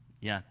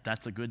 Yeah,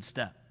 that's a good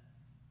step.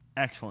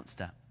 Excellent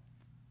step.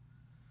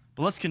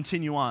 But let's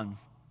continue on.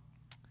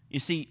 You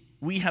see,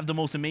 we have the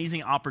most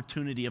amazing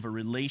opportunity of a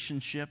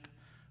relationship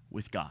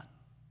with God.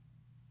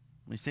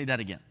 Let me say that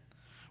again.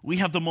 We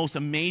have the most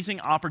amazing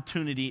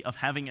opportunity of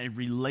having a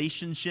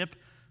relationship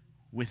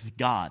with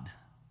God.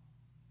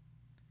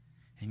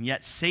 And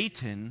yet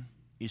Satan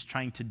is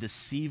trying to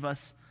deceive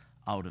us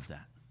out of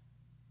that.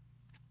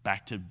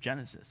 Back to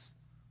Genesis.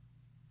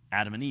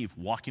 Adam and Eve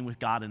walking with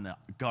God in the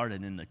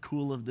garden in the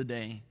cool of the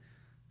day.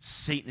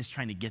 Satan is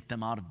trying to get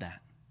them out of that.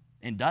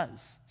 And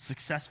does,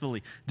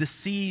 successfully,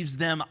 deceives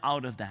them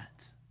out of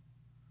that.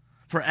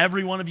 For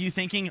every one of you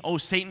thinking, oh,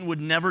 Satan would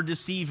never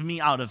deceive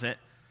me out of it,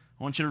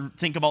 I want you to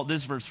think about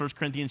this verse, 1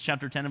 Corinthians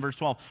chapter 10 and verse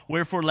 12.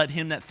 Wherefore let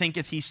him that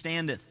thinketh he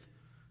standeth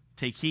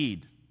take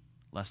heed,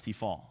 lest he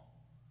fall.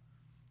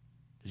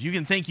 Because you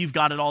can think you've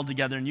got it all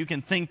together, and you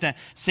can think that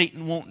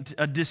Satan won't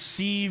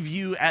deceive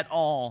you at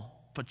all.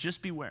 But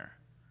just beware.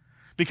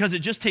 Because it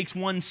just takes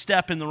one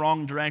step in the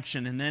wrong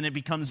direction, and then it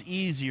becomes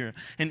easier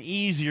and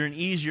easier and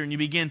easier, and you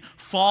begin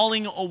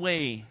falling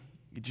away.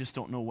 You just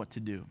don't know what to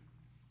do.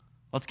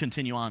 Let's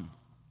continue on.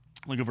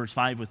 Look at verse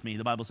 5 with me.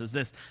 The Bible says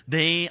this: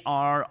 they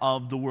are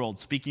of the world.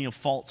 Speaking of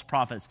false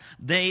prophets,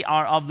 they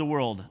are of the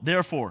world.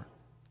 Therefore,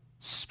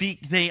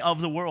 speak they of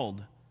the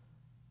world,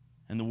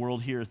 and the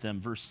world heareth them.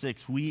 Verse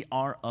 6, we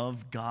are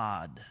of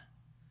God.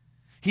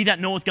 He that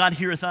knoweth God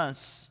heareth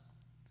us.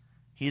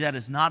 He that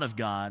is not of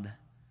God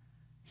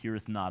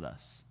heareth not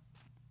us.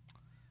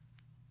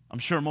 I'm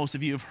sure most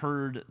of you have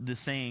heard the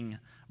saying,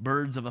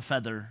 birds of a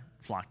feather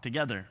flock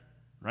together,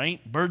 right?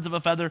 Birds of a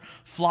feather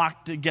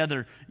flock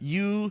together.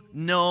 You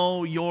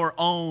know your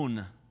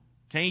own.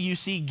 Okay, you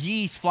see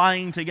geese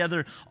flying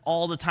together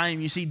all the time.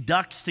 You see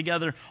ducks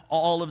together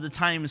all of the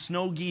time.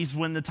 Snow geese,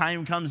 when the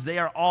time comes, they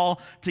are all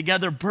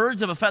together.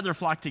 Birds of a feather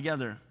flock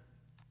together.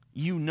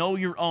 You know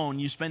your own.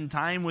 You spend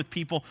time with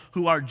people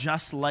who are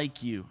just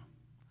like you.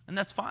 And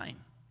that's fine.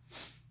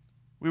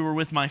 We were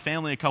with my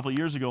family a couple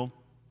years ago,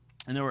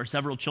 and there were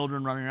several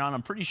children running around.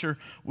 I'm pretty sure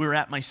we were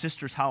at my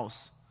sister's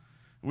house.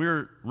 We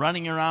were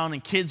running around,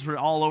 and kids were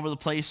all over the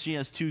place. She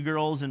has 2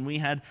 girls, and we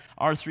had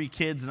our 3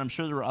 kids, and I'm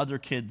sure there were other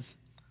kids.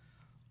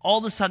 All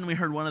of a sudden, we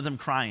heard one of them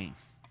crying.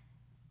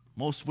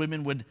 Most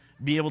women would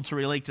be able to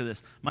relate to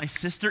this. My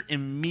sister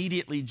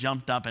immediately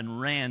jumped up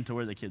and ran to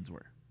where the kids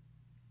were.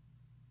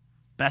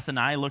 Beth and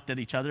I looked at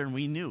each other, and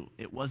we knew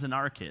it wasn't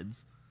our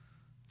kids.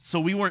 So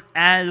we weren't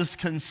as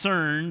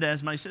concerned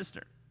as my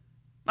sister.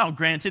 Now,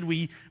 granted,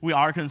 we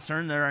are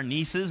concerned. They're our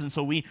nieces, and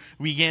so we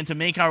began to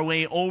make our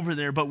way over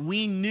there, but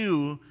we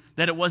knew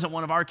that it wasn't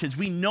one of our kids.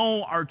 We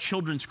know our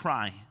children's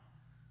cry.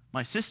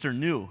 My sister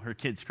knew her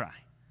kids' cry.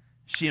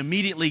 She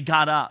immediately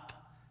got up.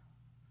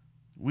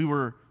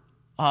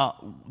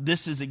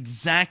 This is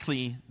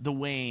exactly the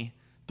way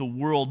the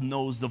world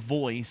knows the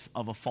voice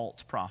of a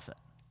false prophet.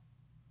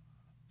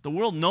 The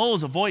world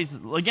knows a voice.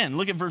 Again,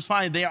 look at verse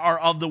 5. They are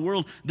of the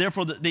world,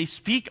 therefore they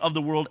speak of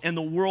the world, and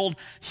the world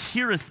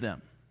heareth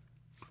them.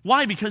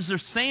 Why? Because they're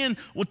saying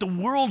what the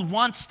world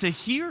wants to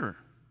hear.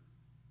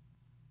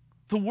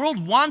 The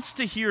world wants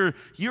to hear,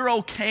 you're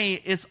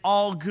okay, it's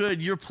all good,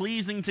 you're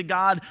pleasing to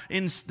God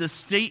in the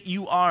state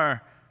you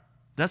are.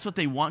 That's what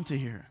they want to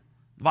hear.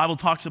 The Bible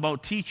talks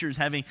about teachers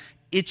having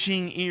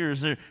itching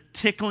ears. They're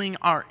tickling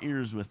our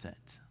ears with it.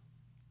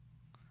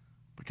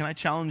 But can I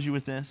challenge you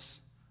with this?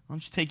 Why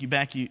don't you take you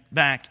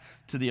back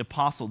to the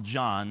Apostle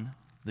John,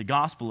 the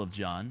Gospel of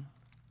John,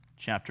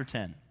 chapter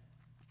 10.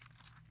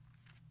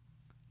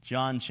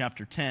 John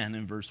chapter 10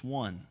 and verse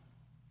 1.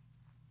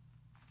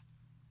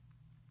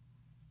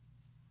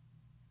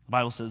 The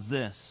Bible says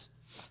this: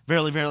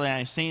 verily, verily,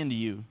 I say unto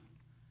you,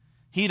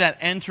 he that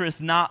entereth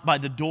not by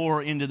the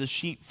door into the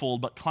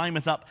sheepfold, but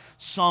climbeth up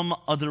some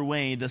other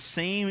way, the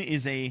same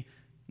is a,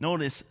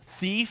 notice,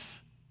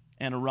 thief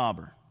and a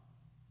robber.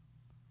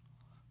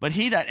 But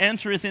he that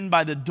entereth in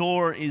by the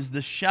door is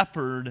the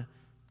shepherd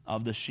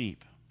of the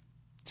sheep.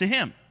 To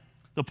him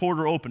the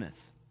porter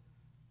openeth.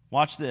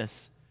 Watch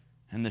this.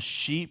 And the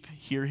sheep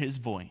hear his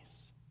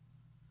voice.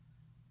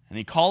 And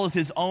he calleth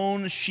his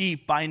own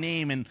sheep by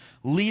name, and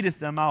leadeth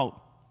them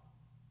out.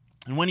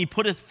 And when he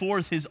putteth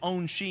forth his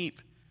own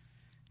sheep,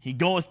 he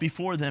goeth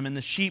before them, and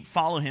the sheep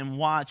follow him.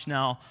 Watch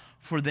now,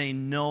 for they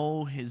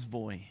know his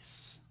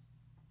voice.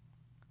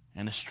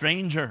 And a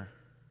stranger,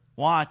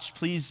 watch,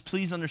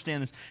 please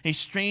understand this. A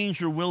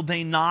stranger will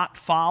they not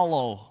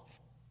follow,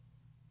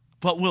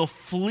 but will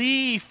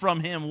flee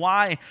from him.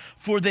 Why?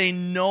 For they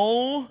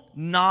know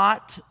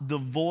not the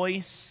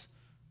voice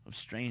of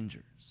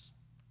strangers.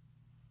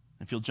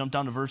 If you'll jump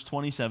down to verse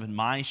 27,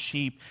 my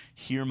sheep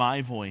hear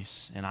my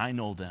voice, and I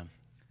know them,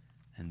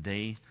 and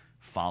they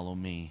follow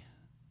me.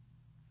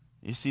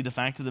 You see, the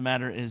fact of the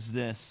matter is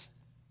this: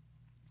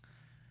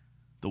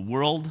 the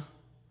world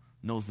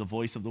knows the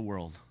voice of the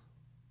world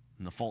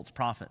and the false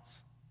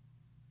prophets.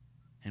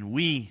 And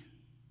we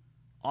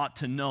ought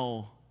to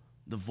know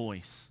the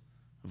voice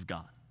of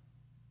God,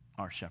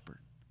 our shepherd.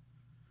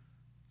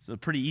 So a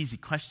pretty easy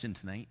question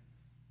tonight.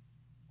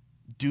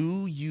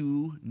 Do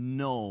you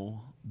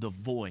know the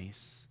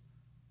voice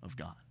of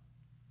God?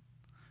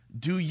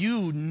 Do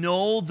you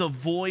know the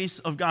voice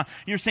of God?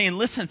 You're saying,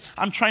 listen,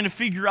 I'm trying to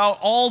figure out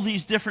all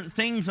these different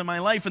things in my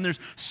life, and there's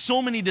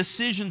so many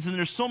decisions, and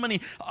there's so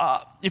many,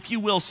 if you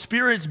will,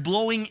 spirits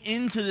blowing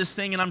into this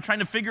thing, and I'm trying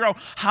to figure out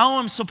how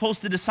I'm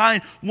supposed to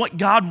decide what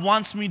God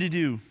wants me to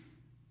do.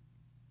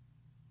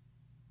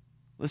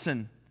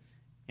 Listen,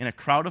 in a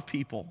crowd of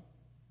people,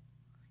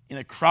 in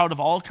a crowd of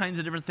all kinds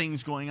of different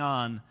things going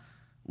on,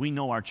 we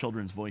know our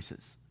children's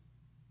voices.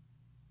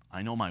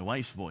 I know my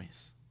wife's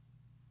voice.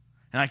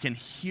 And I can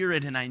hear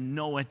it and I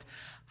know it.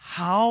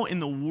 How in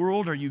the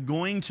world are you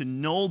going to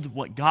know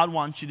what God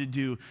wants you to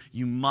do?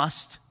 You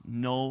must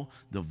know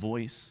the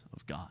voice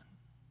of God.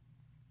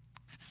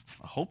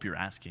 I hope you're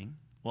asking,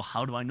 well,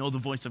 how do I know the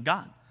voice of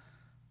God?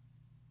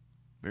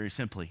 Very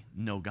simply,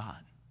 know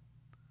God.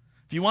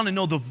 If you want to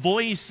know the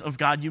voice of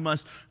God, you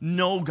must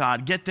know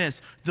God. Get this,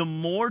 the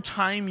more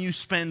time you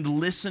spend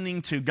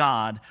listening to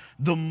God,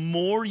 the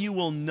more you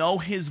will know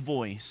his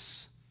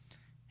voice,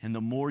 and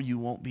the more you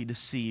won't be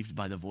deceived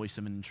by the voice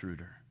of an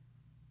intruder.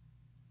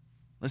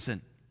 Listen,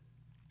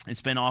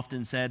 it's been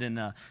often said,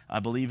 and I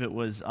believe it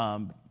was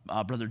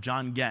Brother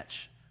John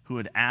Getch who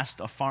had asked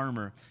a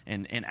farmer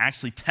and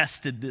actually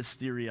tested this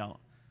theory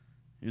out.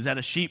 He was at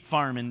a sheep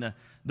farm, and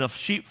the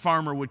sheep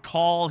farmer would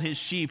call his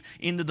sheep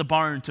into the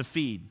barn to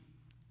feed.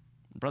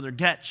 Brother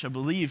Getch, I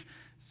believe,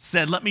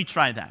 said, let me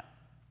try that.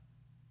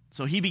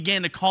 So he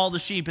began to call the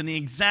sheep in the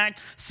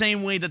exact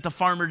same way that the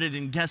farmer did,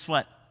 and guess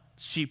what?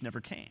 Sheep never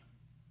came.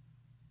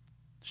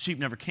 Sheep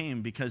never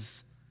came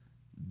because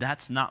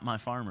that's not my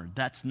farmer.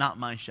 That's not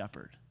my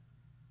shepherd.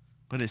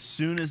 But as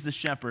soon as the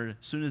shepherd,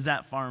 as soon as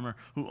that farmer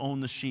who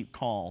owned the sheep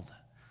called,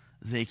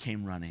 they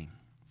came running.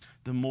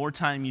 The more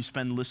time you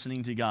spend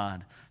listening to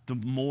God, the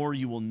more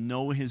you will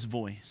know his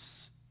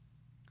voice.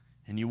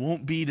 And you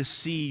won't be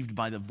deceived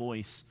by the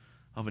voice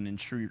of an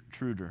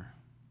intruder.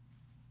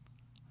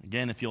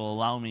 Again, if you'll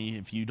allow me,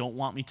 if you don't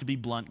want me to be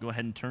blunt, go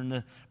ahead and turn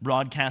the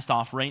broadcast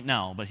off right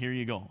now, but here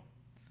you go.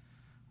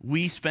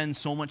 We spend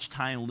so much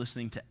time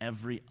listening to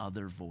every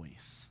other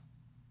voice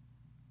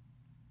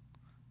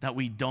that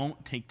we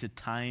don't take the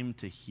time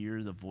to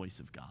hear the voice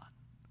of God.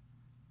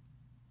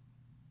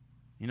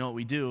 You know what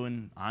we do,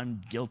 and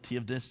I'm guilty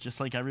of this just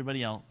like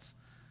everybody else.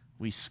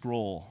 We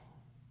scroll.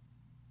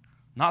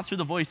 Not through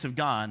the voice of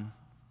God,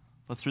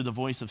 but through the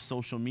voice of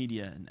social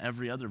media and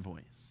every other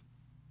voice.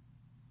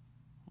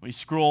 We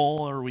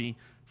scroll or we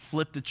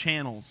flip the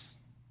channels,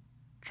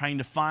 trying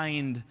to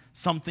find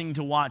something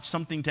to watch,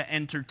 something to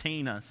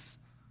entertain us,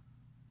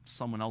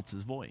 someone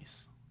else's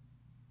voice.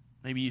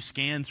 Maybe you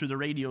scan through the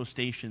radio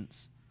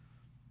stations.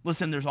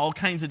 Listen, there's all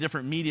kinds of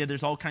different media,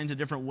 there's all kinds of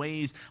different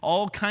ways,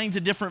 all kinds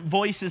of different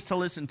voices to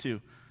listen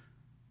to.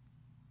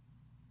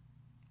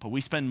 But we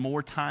spend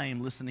more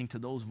time listening to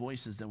those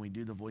voices than we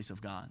do the voice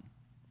of God.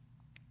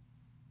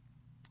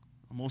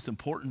 The most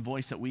important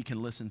voice that we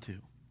can listen to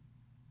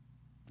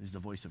is the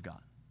voice of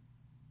God.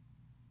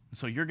 And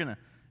so you're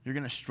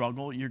gonna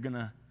struggle, you're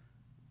gonna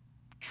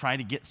try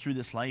to get through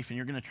this life, and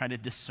you're gonna try to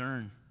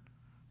discern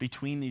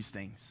between these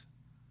things.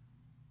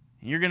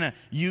 And you're gonna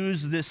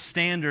use this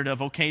standard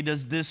of, okay,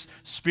 does this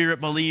spirit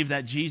believe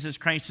that Jesus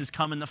Christ has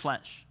come in the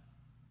flesh?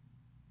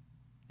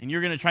 And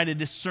you're gonna try to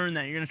discern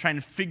that, you're gonna try to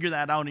figure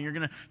that out, and you're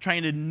gonna try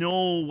to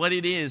know what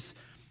it is,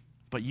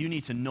 but you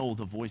need to know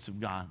the voice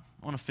of God.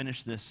 I want to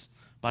finish this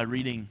by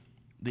reading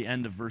the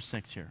end of verse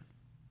 6 here.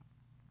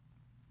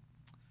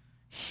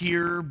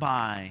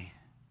 Hereby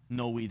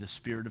know we the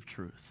spirit of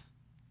truth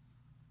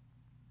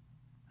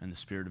and the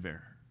spirit of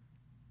error.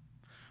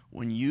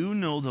 When you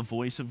know the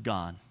voice of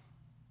God,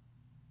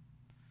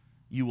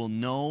 you will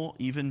know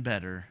even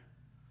better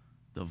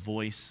the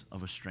voice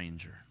of a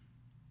stranger.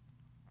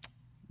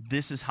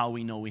 This is how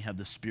we know we have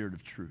the spirit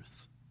of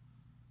truth.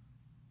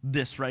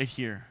 This right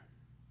here,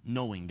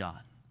 knowing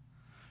God.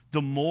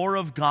 The more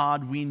of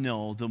God we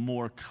know, the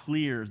more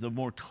clear, the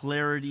more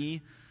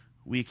clarity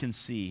we can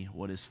see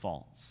what is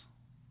false.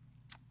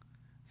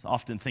 So I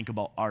often think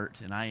about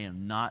art, and I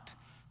am not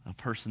a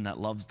person that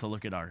loves to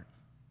look at art.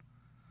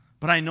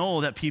 But I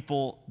know that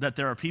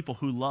there are people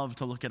who love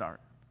to look at art.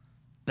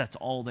 That's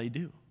all they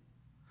do.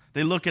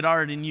 They look at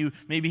art, and you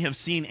maybe have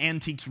seen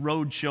Antiques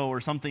Roadshow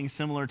or something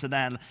similar to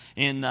that,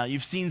 and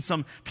you've seen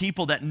some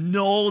people that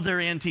know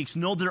their antiques,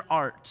 know their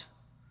art.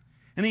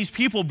 And these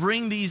people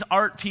bring these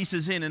art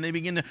pieces in, and they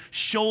begin to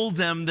show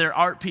them their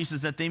art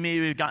pieces that they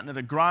may have gotten at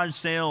a garage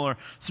sale or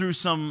through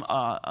some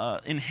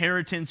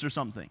inheritance or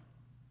something.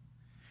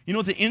 You know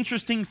what the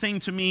interesting thing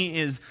to me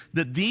is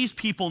that these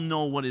people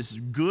know what is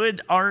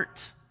good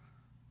art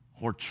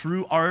or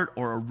true art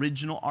or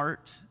original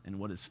art and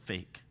what is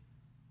fake.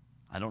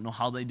 I don't know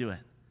how they do it,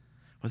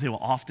 but they will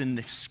often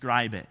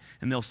describe it.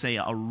 And they'll say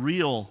a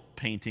real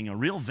painting, a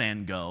real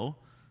Van Gogh,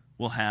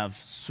 will have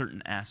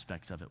certain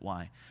aspects of it.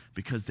 Why?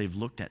 Because they've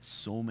looked at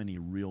so many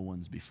real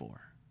ones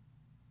before.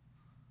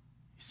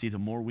 You see, the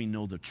more we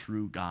know the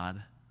true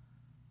God,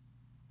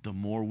 the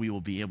more we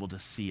will be able to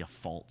see a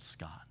false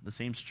God. The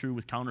same's true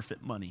with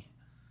counterfeit money.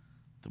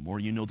 The more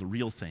you know the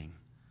real thing,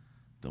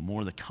 the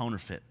more the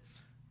counterfeit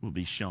will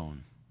be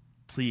shown.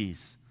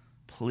 Please,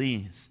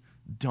 please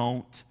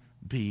don't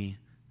be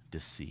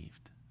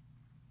deceived.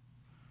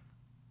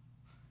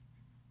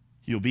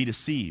 You'll be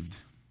deceived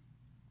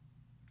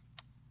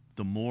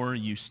the more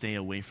you stay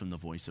away from the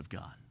voice of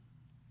God.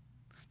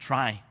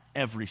 Try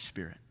every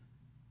spirit.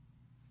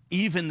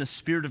 Even the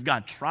Spirit of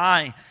God.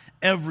 Try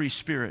every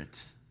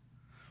spirit.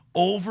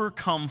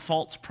 Overcome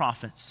false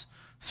prophets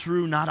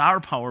through not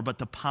our power, but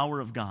the power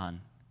of God.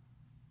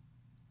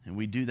 And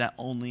we do that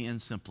only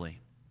and simply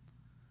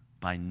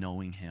by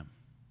knowing Him,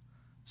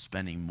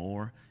 spending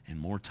more and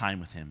more time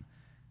with Him,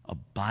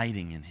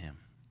 abiding in Him.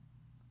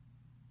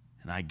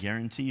 And I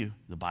guarantee you,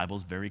 the Bible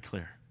is very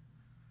clear.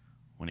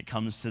 When it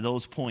comes to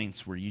those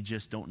points where you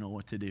just don't know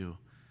what to do,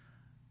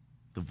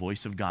 the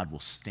voice of God will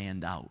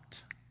stand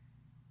out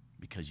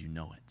because you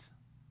know it.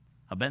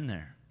 I've been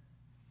there.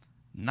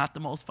 Not the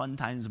most fun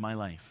times of my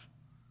life.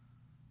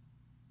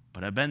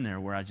 But I've been there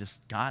where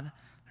God,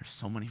 there's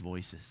so many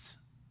voices.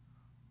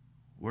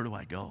 Where do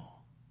I go?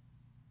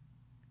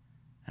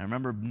 And I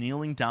remember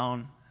kneeling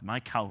down at my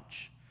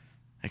couch,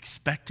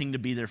 expecting to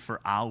be there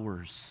for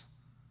hours.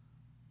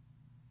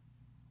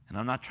 And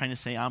I'm not trying to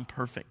say I'm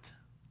perfect,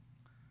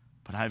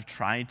 but I've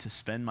tried to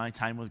spend my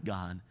time with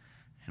God,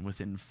 and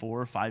within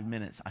 4 or 5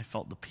 minutes, I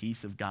felt the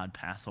peace of God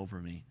pass over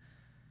me,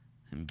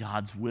 and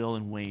God's will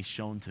and way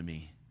shown to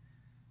me.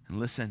 And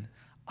listen,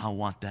 I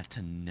want that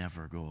to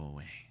never go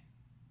away.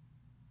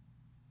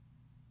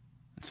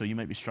 And so you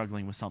might be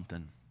struggling with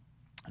something,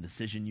 a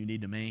decision you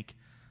need to make,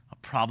 a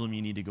problem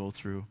you need to go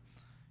through.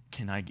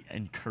 Can I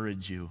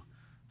encourage you?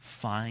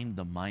 Find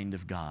the mind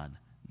of God,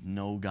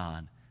 know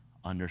God,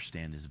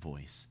 understand his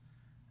voice.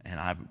 And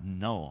I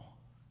know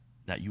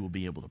that you will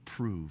be able to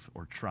prove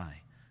or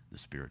try the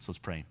spirits. Let's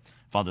pray.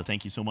 Father,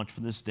 thank you so much for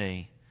this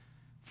day,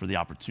 for the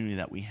opportunity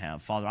that we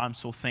have. Father, I'm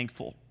so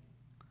thankful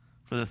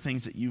for the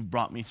things that you've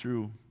brought me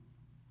through.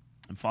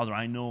 And Father,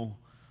 I know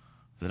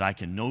that I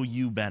can know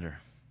you better.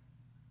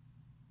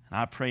 And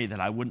I pray that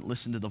I wouldn't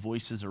listen to the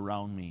voices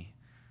around me.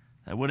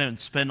 I wouldn't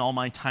spend all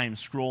my time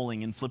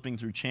scrolling and flipping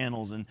through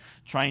channels and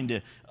trying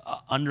to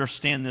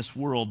understand this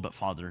world, but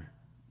Father,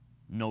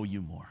 know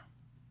you more.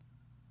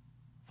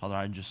 Father,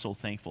 I'm just so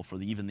thankful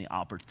for even the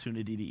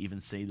opportunity to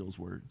even say those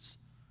words,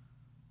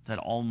 that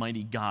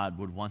Almighty God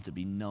would want to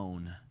be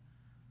known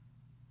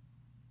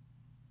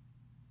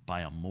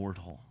by a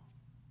mortal,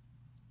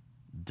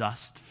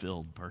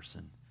 dust-filled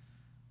person.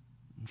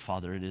 And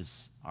Father, it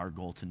is our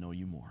goal to know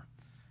you more.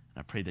 And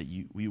I pray that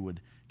we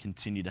would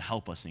continue to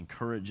help us,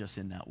 encourage us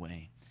in that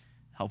way.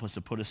 Help us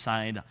to put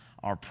aside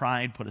our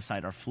pride, put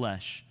aside our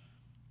flesh,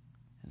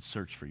 and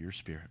search for your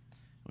Spirit.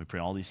 And we pray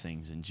all these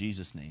things in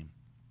Jesus' name.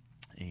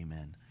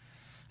 Amen.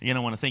 Again, I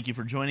want to thank you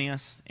for joining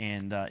us,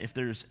 and if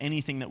there's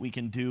anything that we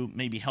can do,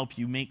 maybe help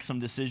you make some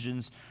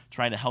decisions,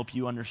 try to help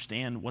you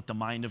understand what the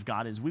mind of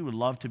God is, we would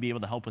love to be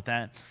able to help with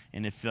that.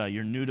 And if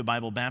you're new to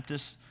Bible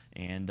Baptist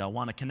and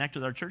want to connect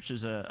with our church,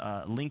 there's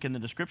a link in the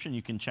description.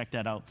 You can check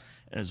that out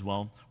as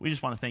well. We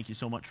just want to thank you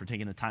so much for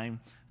taking the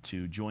time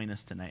to join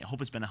us tonight. I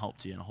hope it's been a help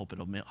to you, and I hope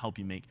it'll help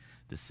you make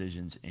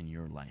decisions in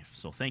your life.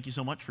 So thank you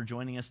so much for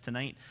joining us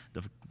tonight.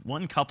 The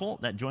one couple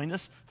that joined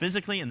us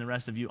physically and the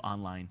rest of you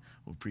online,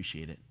 we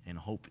appreciate it and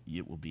hope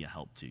it will be a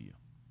help to you.